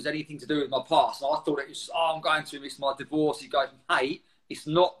that it was anything to do with my past. And I thought it was, I'm going to miss my divorce. He goes, hey, it's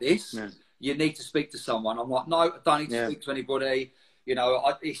not this. Yeah. You need to speak to someone. I'm like, no, I don't need to speak to anybody. You know,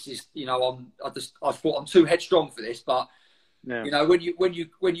 it's just, you know, I thought I'm too headstrong for this. But you know, when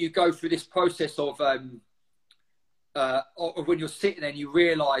you go through this process of when you're sitting there and you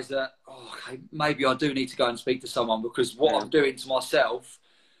realise that, oh, okay, maybe I do need to go and speak to someone, because what I'm doing to myself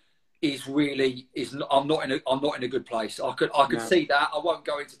I'm not in a good place. I could see that. I won't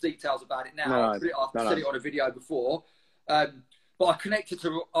go into details about it now. I've said it on a video before. But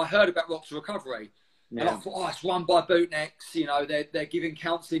I heard about Rock to Recovery, and I thought, oh, it's run by Bootnecks. You know, they're giving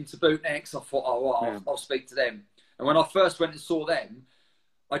counselling to Bootnecks. I thought, oh, well, I'll speak to them. And when I first went and saw them,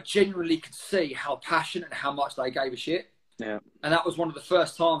 I genuinely could see how passionate and how much they gave a shit. Yeah. And that was one of the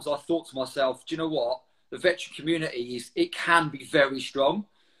first times I thought to myself, do you know what? The veteran community it can be very strong.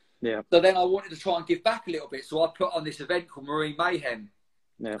 Yeah. So then I wanted to try and give back a little bit. So I put on this event called Marine Mayhem.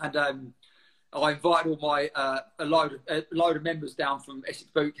 Yeah. And I invited all my a load of members down from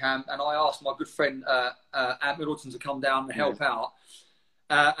Essex Boot Camp, and I asked my good friend Ant Middleton to come down and help out.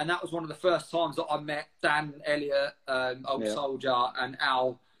 And that was one of the first times that I met Dan Elliott, Old Soldier, and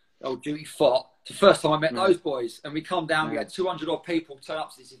Al, Old Duty Fott. It's the first time I met those boys. And we come down, we had 200 odd people turn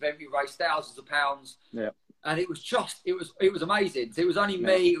up to this event. We raised thousands of pounds. Yeah. And it was amazing. It was only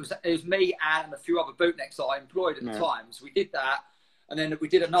me. It was me and a few other bootnecks that I employed at the time. So we did that. And then we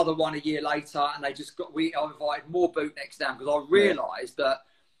did another one a year later, and I invited more bootnecks down, because I realised that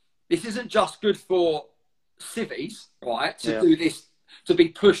this isn't just good for civvies, right? To do this, to be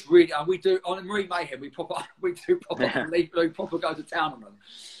pushed really. And we do on Marine Mayhem, we proper go to town on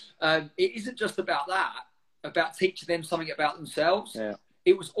them. It isn't just about that, about teaching them something about themselves. Yeah.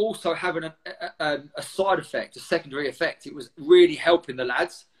 It was also having a side effect, a secondary effect. It was really helping the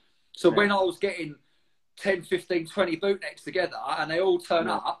lads. So when I was getting 10, 15, 20 bootnecks together, and they all turn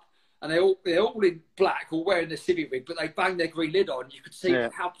up, and they're all in black, all wearing their civvy rig, but they bang their green lid on. You could see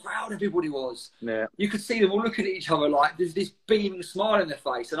how proud everybody was. Yeah. You could see them all looking at each other like there's this beaming smile in their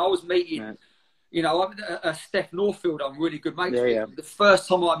face. And I was meeting, you know, Steph Northfield. I'm really good mates with. The first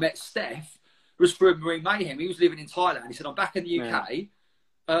time I met Steph was through Marine Mayhem. He was living in Thailand. He said, "I'm back in the UK.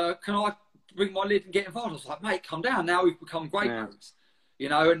 Can I bring my lid and get involved?" I was like, "Mate, come down." Now we've become great mates, you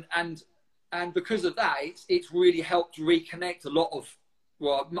know, and because of that, it's really helped reconnect a lot of,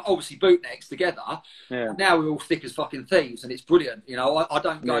 well, obviously bootnecks together. Yeah. Now we're all thick as fucking thieves, and it's brilliant. You know, I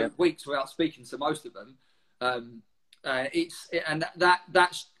don't go weeks without speaking to most of them.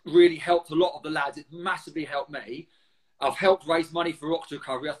 That's really helped a lot of the lads. It massively helped me. I've helped raise money for Rock to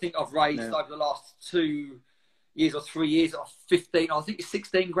Recovery. I think I've raised over the last 2 years or 3 years, 15, I think it's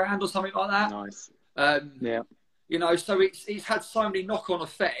 16 grand or something like that. Nice. You know, so it's had so many knock-on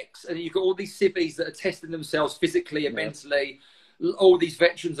effects, and you've got all these civvies that are testing themselves physically and mentally. All these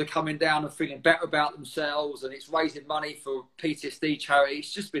veterans are coming down and feeling better about themselves, and it's raising money for PTSD charity.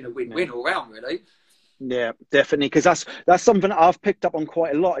 It's just been a win-win all around, really. Yeah, definitely, because that's something that I've picked up on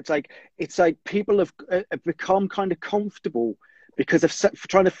quite a lot. It's like people have become kind of comfortable because of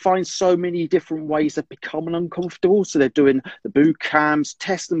trying to find so many different ways of becoming uncomfortable. So they're doing the boot camps,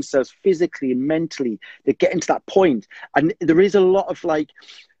 test themselves physically and mentally. They're getting to that point. And there is a lot of like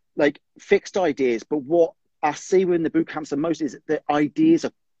fixed ideas, but what I see within the boot camps the most is that the ideas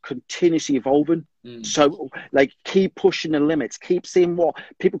are continuously evolving. So like keep pushing the limits, keep seeing what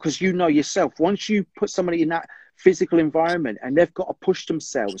people, because you know yourself, once you put somebody in that physical environment and they've got to push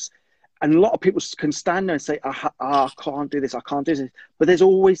themselves, and a lot of people can stand there and say, I can't do this, I can't do this. But there's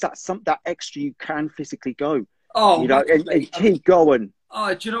always that extra you can physically go. Oh, you know, and keep going.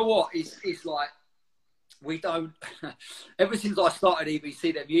 Oh, do you know what? It's like, we don't, ever since I started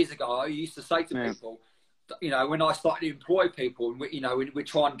EBC them years ago, I used to say to people, you know, when I started to employ people, and we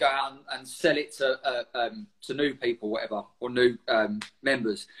try and go out and sell it to new people, whatever, or new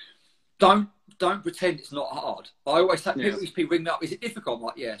members. Don't pretend it's not hard. I always say, people ring me up, is it difficult? I'm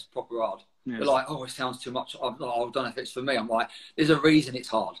like, yeah, it's proper hard. Yes. They're like, oh, it sounds too much. I don't know if it's for me. I'm like, there's a reason it's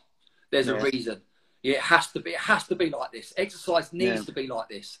hard. There's a reason. Yeah, it has to be like this. Exercise needs to be like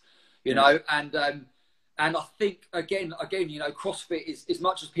this, you know. And I think again, you know, CrossFit is, as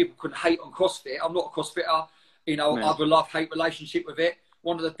much as people can hate on CrossFit, I'm not a CrossFitter. You know, I have a love-hate relationship with it.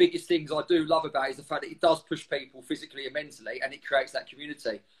 One of the biggest things I do love about it is the fact that it does push people physically and mentally, and it creates that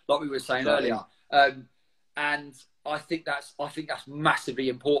community, like we were saying earlier. And I think that's massively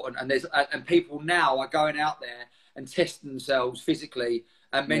important. And people now are going out there and testing themselves physically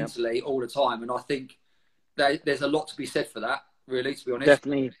and mentally all the time. And I think there's a lot to be said for that, really, to be honest.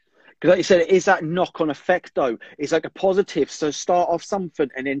 Definitely. Because like you said, it is that knock-on effect, though. It's like a positive. So start off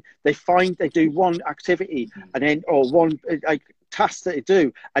something, and then they do one activity, and then or one like task that they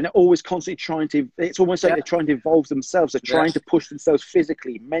do, and they're always constantly trying to. It's almost like they're trying to evolve themselves. They're trying to push themselves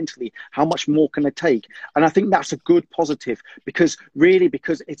physically, mentally. How much more can they take? And I think that's a good positive because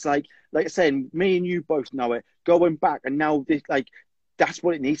it's like I said, me and you both know it. Going back, and now that's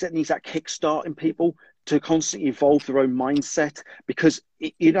what it needs. It needs that kickstart in people to constantly evolve their own mindset, because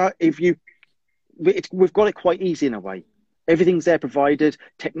we've got it quite easy in a way. Everything's there provided.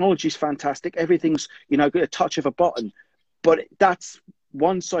 Technology's fantastic. Everything's got a touch of a button. But that's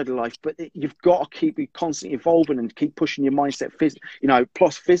one side of life. But you've got to keep constantly evolving and keep pushing your mindset,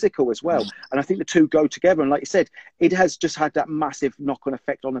 plus physical as well. And I think the two go together. And like you said, it has just had that massive knock-on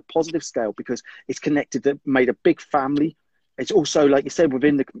effect on a positive scale because it's made a big family. It's also, like you said,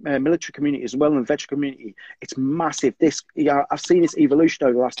 within the military community as well and the veteran community, it's massive. I've seen this evolution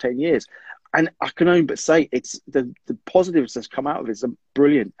over the last 10 years. And I can only but say it's the positives that's come out of it are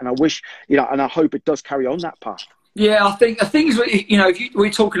brilliant. And I wish, and I hope it does carry on that path. Yeah, I think the thing is, if we're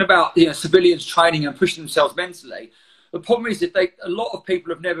talking about civilians training and pushing themselves mentally, the problem is a lot of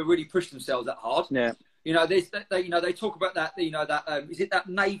people have never really pushed themselves that hard. Yeah. They talk about that. Is it that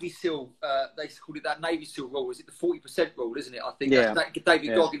Navy SEAL? They call it that Navy SEAL rule. Is it the 40% rule? Isn't it? I think that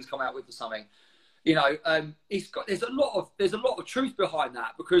David Goggins come out with or something. There's a lot of truth behind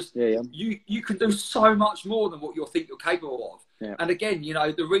that because you can do so much more than what you think you're capable of. Yeah. And again,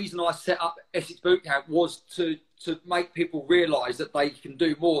 the reason I set up Essex Bootcamp was to make people realise that they can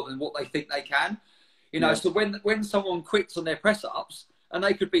do more than what they think they can. So when someone quits on their press ups, and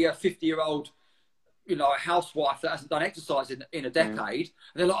they could be a 50-year-old. A housewife that hasn't done exercise in a decade,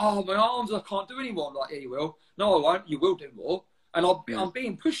 and they're like, "Oh, my arms, I can't do anymore." I'm like, "Yeah, you will." "No, I won't." "You will do more." And I'm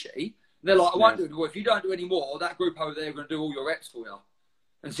being pushy. And they're like, "I won't do more. If you don't do any more, that group over there are going to do all your reps for you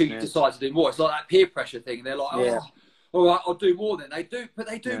until you decide to do more." It's like that peer pressure thing. And they're like, "Oh, all right, I'll do more then." They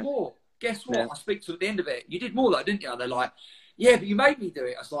do more. Guess what? I speak to them at the end of it. "You did more though, didn't you?" And they're like, "Yeah, but you made me do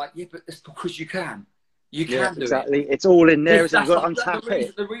it." I was like, "Yeah, but that's because you can. You can do it. It's all in there.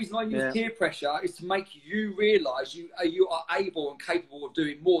 The reason I use peer pressure is to make you realise you are able and capable of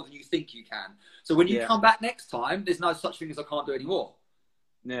doing more than you think you can. So when you come back next time, there's no such thing as I can't do any more.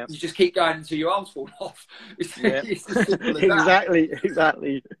 Yeah. You just keep going until your arms fall off. It's as simple as that.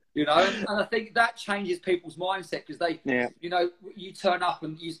 Exactly. And I think that changes people's mindset because you turn up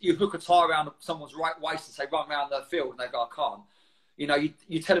and you hook a tie around someone's right waist and say, "Run around the field," and they go, "I can't."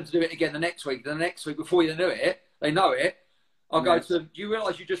 You tell them to do it again the next week. The next week, before you know it, they know it. I'll go to them, "Do you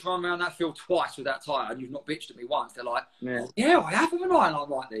realise you just run around that field twice with that tyre and you've not bitched at me once?" They're like, "Yeah, I have, haven't I?" And I'm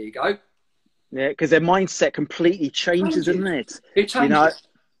like, "There you go." Yeah, because their mindset completely changes, isn't it? It changes.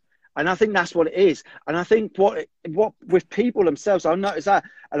 And I think that's what it is. And I think what with people themselves, I noticed that.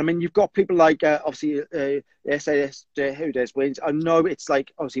 And I mean, you've got people like, obviously, SAS, who does wins. I know it's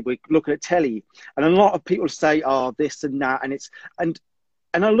like, obviously, we're looking at telly. And a lot of people say, "Oh, this and that." And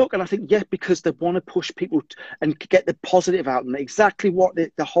I look and I think, because they want to push people and get the positive out of them. Exactly what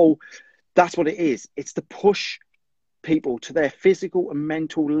that's what it is. It's to push people to their physical and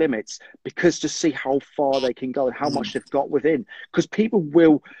mental limits because to see how far they can go and how much they've got within. Because people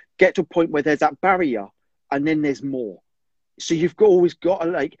will get to a point where there's that barrier and then there's more. So you've always got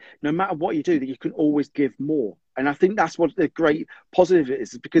to, no matter what you do, that you can always give more. And I think that's what the great positive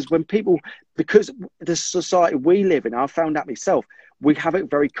is because because the society we live in, I found that myself, we have it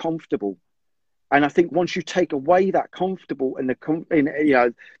very comfortable. And I think once you take away that comfortable and the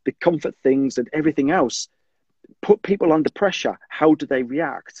comfort things and everything else, put people under pressure, how do they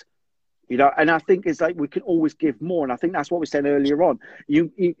react? And I think it's like we can always give more. And I think that's what we said earlier on.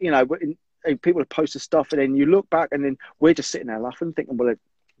 People have posted stuff and then you look back and then we're just sitting there laughing, thinking, well,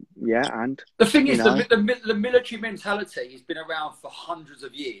 and the thing is, the military mentality has been around for hundreds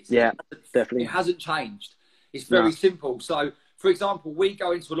of years. Yeah, definitely. It hasn't changed. It's very simple. So, for example, we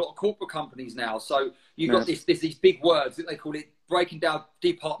go into a lot of corporate companies now. So you've got these big words that they call it breaking down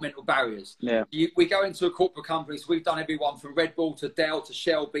departmental barriers. Yeah. We go into a corporate company. So we've done everyone from Red Bull to Dell to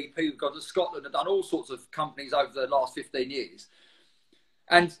Shell, BP. We've gone to Scotland and done all sorts of companies over the last 15 years.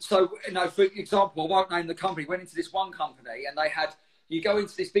 And so, for example, I won't name the company, went into this one company and you go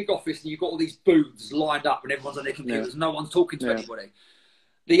into this big office and you've got all these booths lined up and everyone's on their computers. No one's talking to anybody.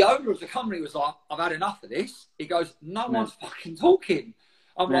 The owner of the company was like, "I've had enough of this." He goes, "No one's fucking talking."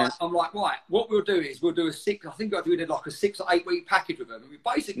 I'm like, right, what we'll do is we'll do I think we did like a 6 or 8 week package with them. And we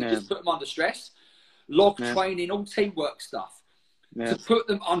basically just put them under stress. log training, all teamwork stuff, to put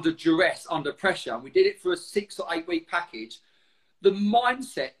them under duress, under pressure. And we did it for a 6 or 8 week package. The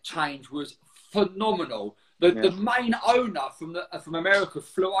mindset change was phenomenal. The main owner from America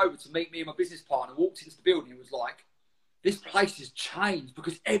flew over to meet me and my business partner, walked into the building and was like, this place has changed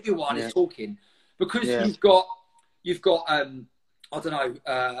because everyone is talking. Because you've got I don't know,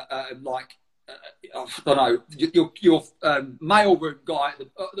 I don't know, your mailroom guy at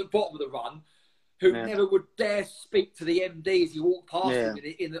the bottom of the run who never would dare speak to the MD as you walk past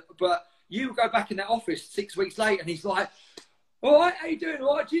him. But you go back in that office 6 weeks later and he's like, all right, how you doing?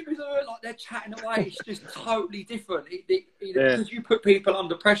 All right, Jim? Like they're chatting away. It's just totally different. Because you put people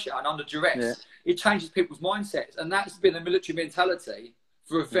under pressure and under duress, it changes people's mindsets. And that's been the military mentality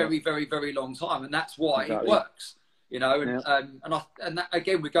for a very, very, very long time. And that's why it works. You know, and that,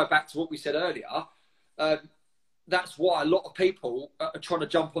 again, we go back to what we said earlier. That's why a lot of people are trying to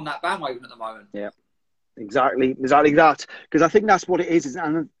jump on that bandwagon at the moment. Yeah. Exactly that. Because I think that's what it is.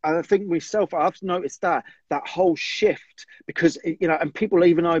 And I think myself, I've noticed that whole shift because, you know, and people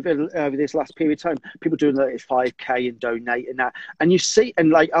even over this last period of time, people doing the 5K and donate and that. And you see, and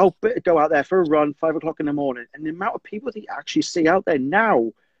like, I'll go out there for a run, 5 o'clock in the morning. And the amount of people that you actually see out there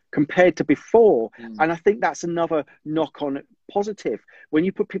now compared to before. And I think that's another knock on positive. When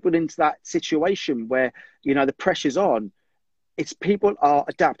you put people into that situation where, you know, the pressure's on, it's people are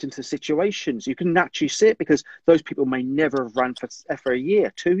adapting to situations. You can naturally see it because those people may never have run for a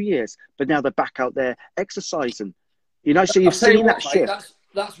year, 2 years, but now they're back out there exercising. You know, so you've seen that shift.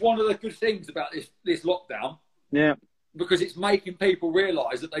 That's one of the good things about this lockdown. Yeah. Because it's making people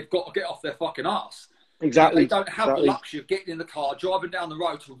realise that they've got to get off their fucking arse. Exactly. They don't have the luxury of getting in the car, driving down the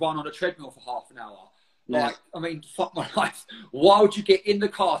road to run on a treadmill for half an hour. Like, I mean, fuck my life. Why would you get in the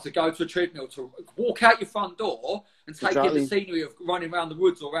car to go to a treadmill, to walk out your front door and take in the scenery of running around the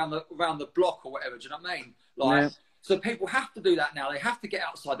woods or around the block or whatever? Do you know what I mean? Like, so people have to do that now. They have to get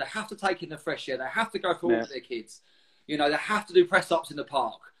outside. They have to take in the fresh air. They have to go for walks with their kids. You know, they have to do press-ups in the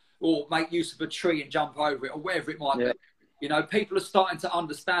park or make use of a tree and jump over it or wherever it might be. You know, people are starting to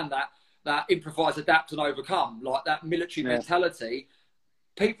understand that improvise, adapt and overcome, like that military mentality.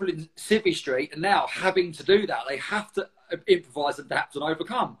 People in Civvy Street are now having to do that. They have to improvise, adapt and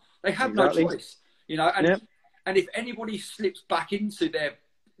overcome. They have no choice, you know. And if anybody slips back into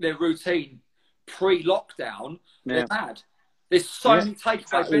their routine pre-lockdown, they're bad. There's so many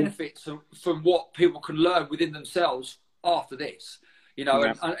takeaway benefits from what people can learn within themselves after this, you know.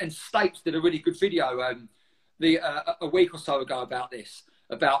 And Stapes did a really good video a week or so ago about this.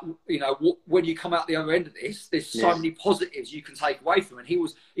 About, you know, when you come out the other end of this, there's so many positives you can take away from it.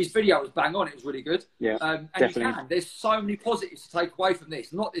 His video was bang on. It was really good. And definitely. You can. There's so many positives to take away from this.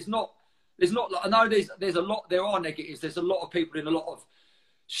 There's not. I know there's a lot. There are negatives. There's a lot of people in a lot of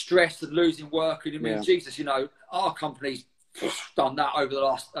stress and losing work. And I mean, Jesus, you know, our company's done that over the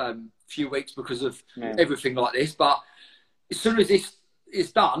last few weeks because of everything like this. But as soon as this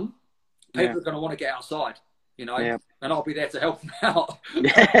is done, people are going to want to get outside. You know, and I'll be there to help them out.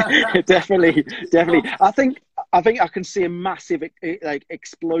 Definitely. I think I can see a massive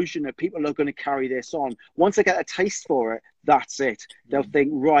explosion of people are going to carry this on. Once they get a taste for it, that's it. They'll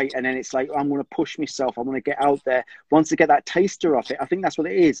think, right, and then it's like, I'm going to push myself. I'm going to get out there. Once they get that taster of it, I think that's what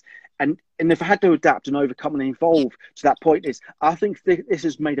it is. And if I had to adapt and overcome and evolve to that point, I think this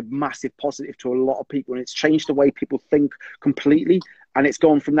has made a massive positive to a lot of people, and it's changed the way people think completely. And it's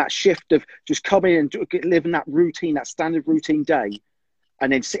gone from that shift of just coming and living that routine, that standard routine day,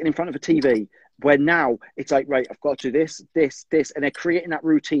 and then sitting in front of a TV, where now it's like, right, I've got to do this, and they're creating that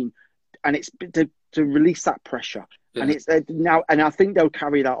routine, and it's to release that pressure. And it's now, and I think they'll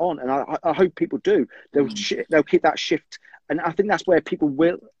carry that on, and I hope people do. They'll keep that shift, and I think that's where people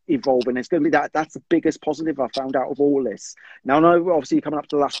will evolve, and it's going to be that's the biggest positive I found out of all this. Now, I know we're obviously coming up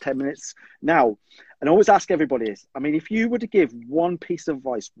to the last 10 minutes now, and I always ask everybody this. I mean, if you were to give one piece of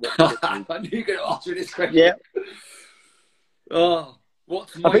advice, what would it be? I knew you were going to answer this question. Yeah. Oh,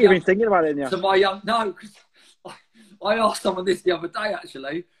 I bet you've been thinking about it, yeah. To my young, no, because I asked someone this the other day,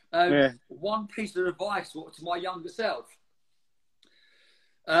 actually. One piece of advice to my younger self.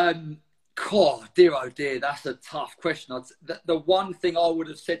 God, dear, oh dear, that's a tough question. The one thing I would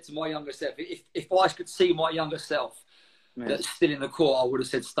have said to my younger self, if I could see my younger self that's still in the Corps, I would have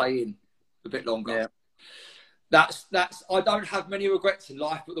said stay in a bit longer. Yeah. That's. I don't have many regrets in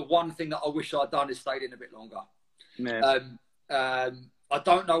life, but the one thing that I wish I'd done is stayed in a bit longer. Yeah. I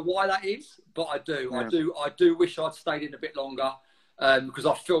don't know why that is, but I do. Yeah. I do wish I'd stayed in a bit longer. Because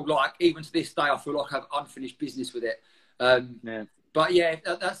I feel like, even to this day, I feel like I have unfinished business with it. But yeah,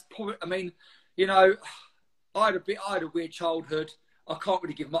 that's probably, I mean, you know, I had a weird childhood. I can't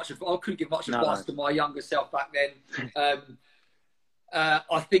really give much. I couldn't give much advice to my younger self back then.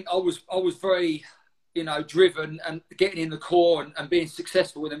 I think I was very, you know, driven and getting in the Corps and being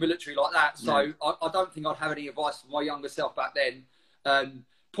successful in the military like that. So I don't think I'd have any advice for my younger self back then.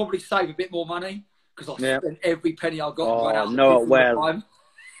 Probably save a bit more money, because I spent every penny I got. Time.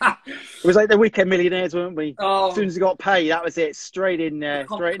 It was like the Weekend Millionaires, weren't we? As soon as you got paid, that was it. Straight in there,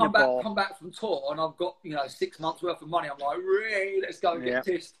 straight in the ball. Come back from tour, and I've got, you know, 6 months worth of money. I'm like, really? Let's go and get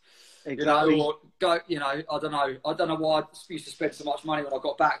pissed. Exactly. You know, or go. You know, I don't know why I used to spend so much money when I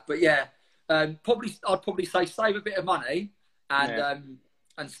got back. But yeah, I'd probably say save a bit of money and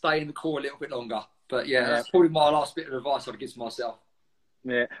stay in the Corps a little bit longer. But yeah, that's probably my last bit of advice I'd give to myself.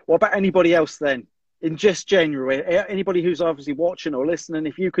 Yeah. What about anybody else then? In just January, anybody who's obviously watching or listening,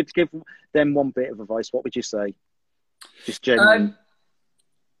 if you could give them one bit of advice, what would you say? Just generally.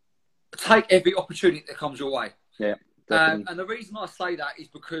 Take every opportunity that comes your way. Yeah. And the reason I say that is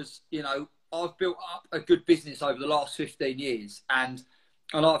because, you know, I've built up a good business over the last 15 years, and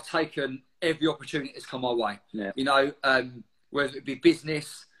I've taken every opportunity that's come my way. Yeah. You know, whether it be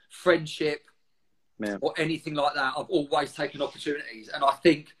business, friendship, or anything like that, I've always taken opportunities. And I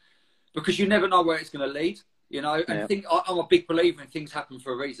think, because you never know where it's going to lead, you know, and I'm a big believer in things happen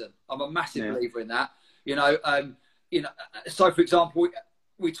for a reason. I'm a massive believer in that, you know. So for example,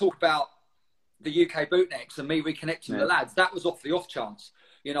 we talk about the UK Bootnecks and me reconnecting with the lads. That was off the off chance.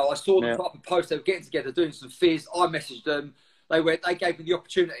 You know, I saw them put up a post, they were getting together, doing some fizz. I messaged them. They gave me the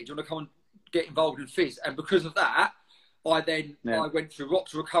opportunity. Do you want to come and get involved in fizz? And because of that, I went through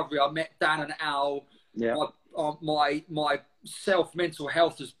Rocks Recovery. I met Dan and Al. My mental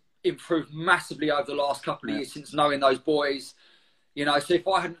health has improved massively over the last couple of years since knowing those boys. You know, so if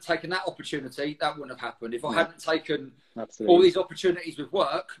I hadn't taken that opportunity, that wouldn't have happened. If I hadn't taken all these opportunities with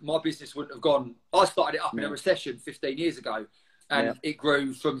work, my business wouldn't have gone. I started it up in a recession 15 years ago, and it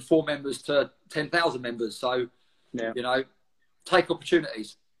grew from 4 members to 10,000 members. So, you know, take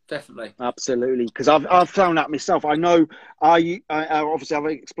opportunities. Definitely. Absolutely. Because I've found that myself. I know I obviously I've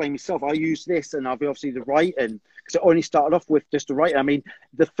explained myself. I use this, and I've obviously the writing, because it only started off with just the writing. I mean,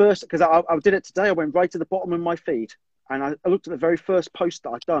 the first, because I did it today, I went right to the bottom of my feed, and I looked at the very first post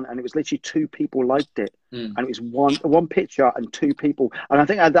that I'd done, and it was literally 2 people liked it. And it was one picture and 2 people. And I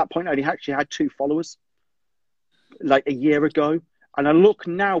think at that point I actually had 2 followers, like a year ago. And I look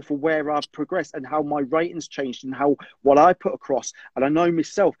now for where I've progressed and how my writing's changed and how what I put across. And I know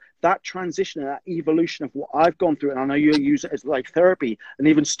myself, that transition and that evolution of what I've gone through, and I know you use it as like therapy, and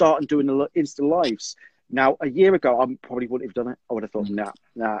even starting doing the Insta lives. Now, a year ago, I probably wouldn't have done it. I would have thought, nah,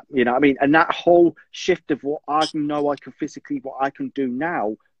 you know what I mean? And that whole shift of what I know I can physically, what I can do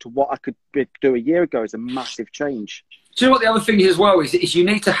now to what I could do a year ago is a massive change. Do you know what the other thing is as well is you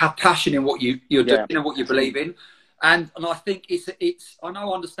need to have passion in what you're doing and what you believe in. And I think I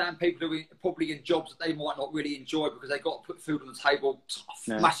understand people who are probably in jobs that they might not really enjoy because they've got to put food on the table.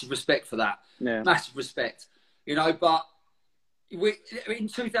 Massive respect for that. Massive respect. You know, but in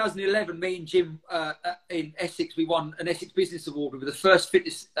 2011, me and Jim in Essex, we won an Essex Business Award. We were the first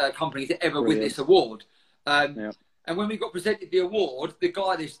fitness company to ever win this award. And when we got presented the award, the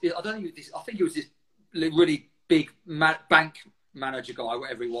guy, I think he was this really big bank manager guy,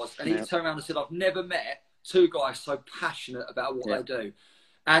 whatever he was. And he turned around and said, I've never met 2 guys so passionate about what they do.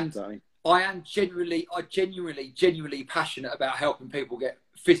 And I am genuinely passionate about helping people get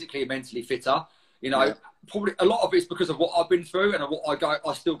physically and mentally fitter. You know, probably a lot of it's because of what I've been through and what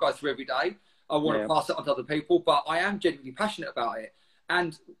I still go through every day. I want to pass it on to other people, but I am genuinely passionate about it.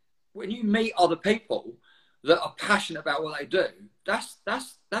 And when you meet other people that are passionate about what they do, that's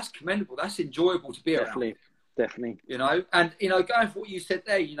commendable. That's enjoyable to be around. Definitely. You know, and, you know, going for what you said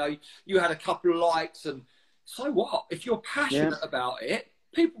there, you know, you had a couple of likes, and so what? If you're passionate about it,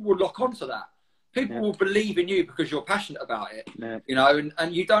 people will lock onto that. People will believe in you because you're passionate about it. You know,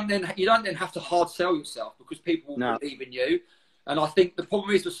 and you don't then have to hard sell yourself because people will believe in you. And I think the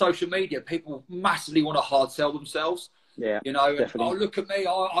problem is with social media, people massively want to hard sell themselves. You know, and, oh, look at me,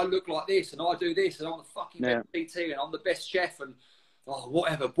 I look like this, and I do this, and I'm the fucking PT, and I'm the best chef, and oh,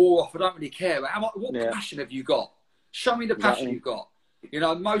 whatever, bore off, I don't really care. What passion have you got? Show me the passion you've got. You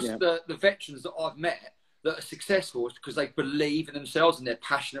know, most of the veterans that I've met that are successful is because they believe in themselves and they're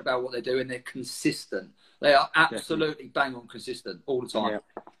passionate about what they do and they're consistent. They are absolutely bang on consistent all the time.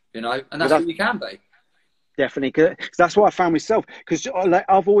 You know, and that's what you can be. Definitely, because that's what I found myself. Because like,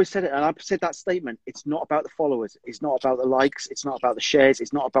 I've always said it, and I've said that statement. It's not about the followers. It's not about the likes. It's not about the shares.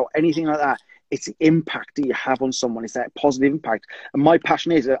 It's not about anything like that. It's the impact that you have on someone. It's that positive impact. And my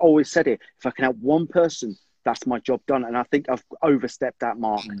passion is, I always said it, if I can help one person that's my job done. And I think I've overstepped that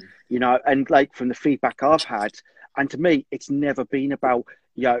mark, you know, and like from the feedback I've had, and to me, it's never been about,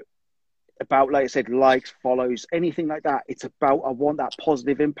 you know, about, like I said, likes, follows, anything like that. It's about, I want that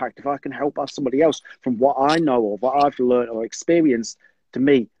positive impact. If I can help out somebody else from what I know or what I've learned or experienced, to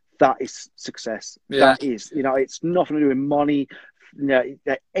me, that is success. Yeah. That is, you know, it's nothing to do with money, you know,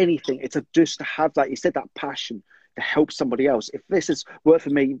 anything. It's just to have that, you said, that passion to help somebody else. If this has worked for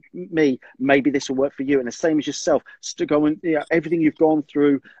me, maybe this will work for you. And the same as yourself, to go and, you know, everything you've gone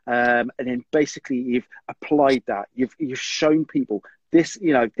through, and then basically you've applied that. You've shown people this,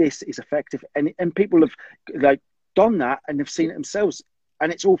 you know, this is effective, and people have like done that and have seen it themselves.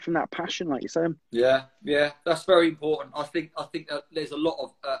 And it's all from that passion, like you're saying. Yeah, that's very important. I think that there's a lot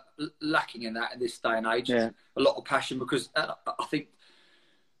of lacking in that in this day and age. Yeah. A lot of passion, because I think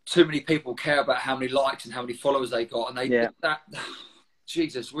too many people care about how many likes and how many followers they got, and that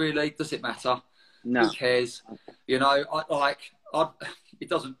Jesus, really, does it matter? No. Who cares? You know, it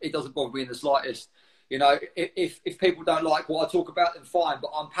doesn't bother me in the slightest. You know, if people don't like what I talk about, then fine.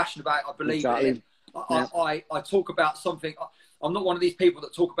 But I'm passionate about it. I believe in it. I talk about something. I'm not one of these people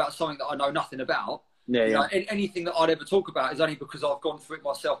that talk about something that I know nothing about. Yeah, you know, anything that I'd ever talk about is only because I've gone through it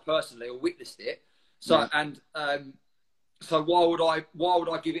myself personally or witnessed it. So so why would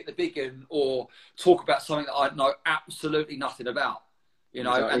I give it the big one or talk about something that I know absolutely nothing about? You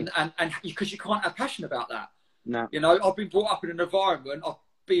know, and because you can't have passion about that. No. You know, I've been brought up in an environment.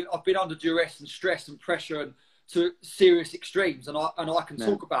 I've been under duress and stress and pressure and to serious extremes, and I can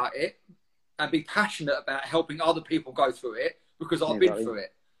talk about it and be passionate about helping other people go through it because I've been through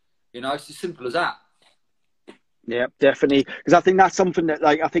it. You know, it's as simple as that. Yeah, definitely. Because I think that's something that,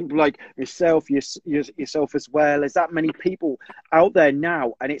 like, I think like yourself as well. There's that many people out there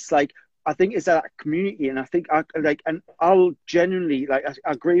now, and it's like, I think it's that community, and I think I'll genuinely, like, I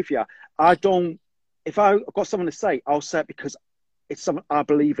agree with you. If I've got something to say, I'll say it because it's something I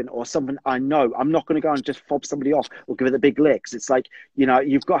believe in or something I know. I'm not going to go and just fob somebody off or give it the big licks. It's like, you know,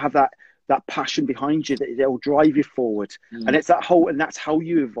 you've got to have that passion behind you that will drive you forward. And it's and that's how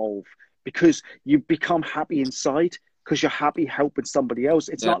you evolve, because you become happy inside because you're happy helping somebody else.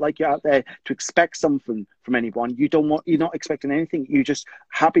 It's not like you're out there to expect something from anyone. You're not expecting anything. You're just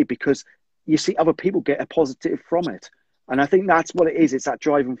happy because you see other people get a positive from it. And I think that's what it is. It's that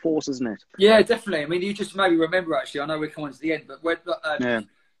driving force, isn't it? Yeah, definitely. I mean, you just made me remember, actually, I know we're coming to the end, but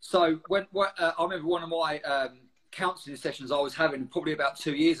so when I remember one of my counselling sessions I was having probably about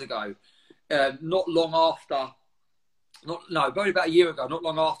 2 years ago, probably about a year ago, not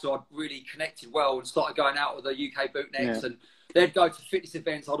long after I'd really connected well and started going out with the UK Bootnecks, and they'd go to fitness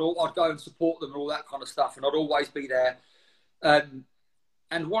events. I'd go and support them and all that kind of stuff, and I'd always be there.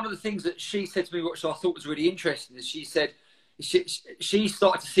 And one of the things that she said to me, which I thought was really interesting, is she said she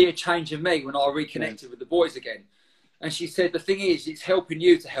started to see a change in me when I reconnected with the boys again. And she said, the thing is, it's helping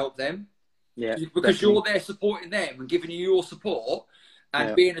you to help them. Yeah, because definitely. You're there supporting them and giving you your support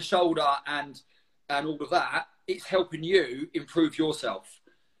and being a shoulder and all of that. It's helping you improve yourself,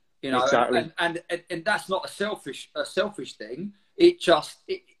 you know, exactly. and that's not a selfish thing.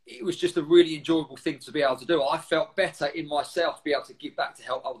 It was just a really enjoyable thing to be able to do. I felt better in myself to be able to give back to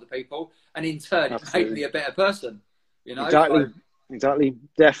help other people, and in turn, it made me a better person. You know, exactly,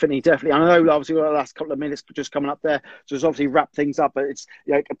 definitely. I know, obviously, the last couple of minutes just coming up there, so it's obviously wrap things up. But it's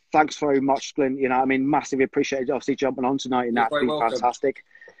thanks very much, Glenn. You know, I mean, massively appreciate obviously jumping on tonight, and that's been fantastic.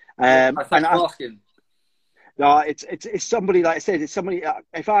 Thanks for asking. No, it's somebody, like I said, it's somebody.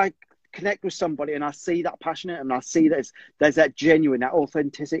 If I connect with somebody and I see that passionate and I see there's that genuine, that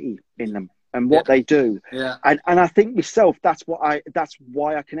authenticity in them and what they do. Yeah. And I think myself, that's why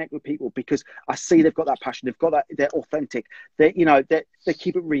I connect with people, because I see they've got that passion, they've got that, they're authentic, they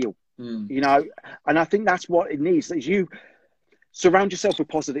keep it real, you know, and I think that's what it needs, is you surround yourself with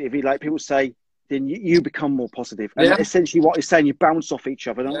positivity, like people say, then you become more positive. And essentially what you're saying, you bounce off each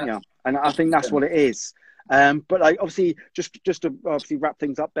other, don't you? And I think that's what it is. But like, obviously, just to obviously wrap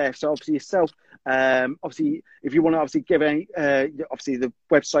things up there. So obviously yourself, obviously, if you want to obviously give any, obviously the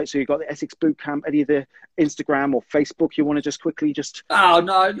website. So you've got the Essex Boot Camp, any of the Instagram or Facebook. You want to just quickly just? Oh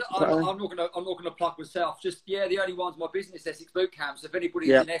no, I'm not gonna plug myself. Just the only one's my business, Essex Boot Camp. So if anybody's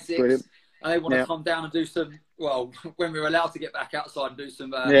in Essex and they want to come down and do some, well, when we're allowed to get back outside and do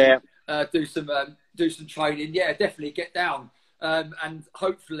some, do some training, definitely get down, and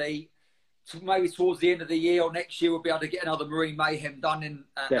hopefully. Maybe towards the end of the year or next year, we'll be able to get another Marine Mayhem done and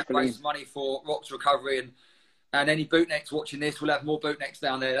raise money for Rock's recovery. And any bootnecks watching this, we'll have more bootnecks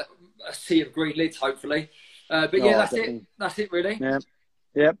down there. A sea of green lids, hopefully. But that's definitely it. That's it, really.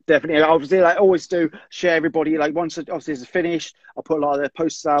 Yeah, definitely. Obviously, like I always do, share everybody. Like once obviously it's finished, I'll put a lot of their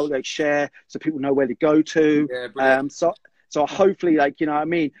posts out, like share so people know where to go to. Yeah, brilliant. So hopefully, like, you know what I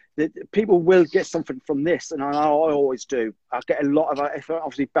mean, that people will get something from this, and I always do. I get a lot of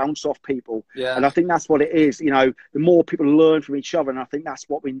obviously bounce off people, Yeah. and I think that's what it is. You know, the more people learn from each other, and I think that's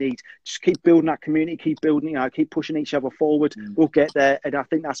what we need. Just keep building that community, keep building, you know, keep pushing each other forward. We'll get there, and I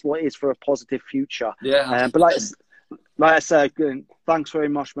think that's what it is for a positive future. Yeah. But like I said, thanks very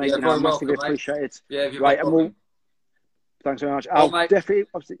much, mate. Yeah, you know, very massively welcome, appreciate it. Yeah, right, and thanks very much. I'll definitely,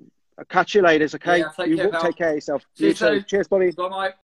 obviously, I'll catch you later. Okay, Yeah, take care of yourself. You too. Cheers, buddy. Bye, mate.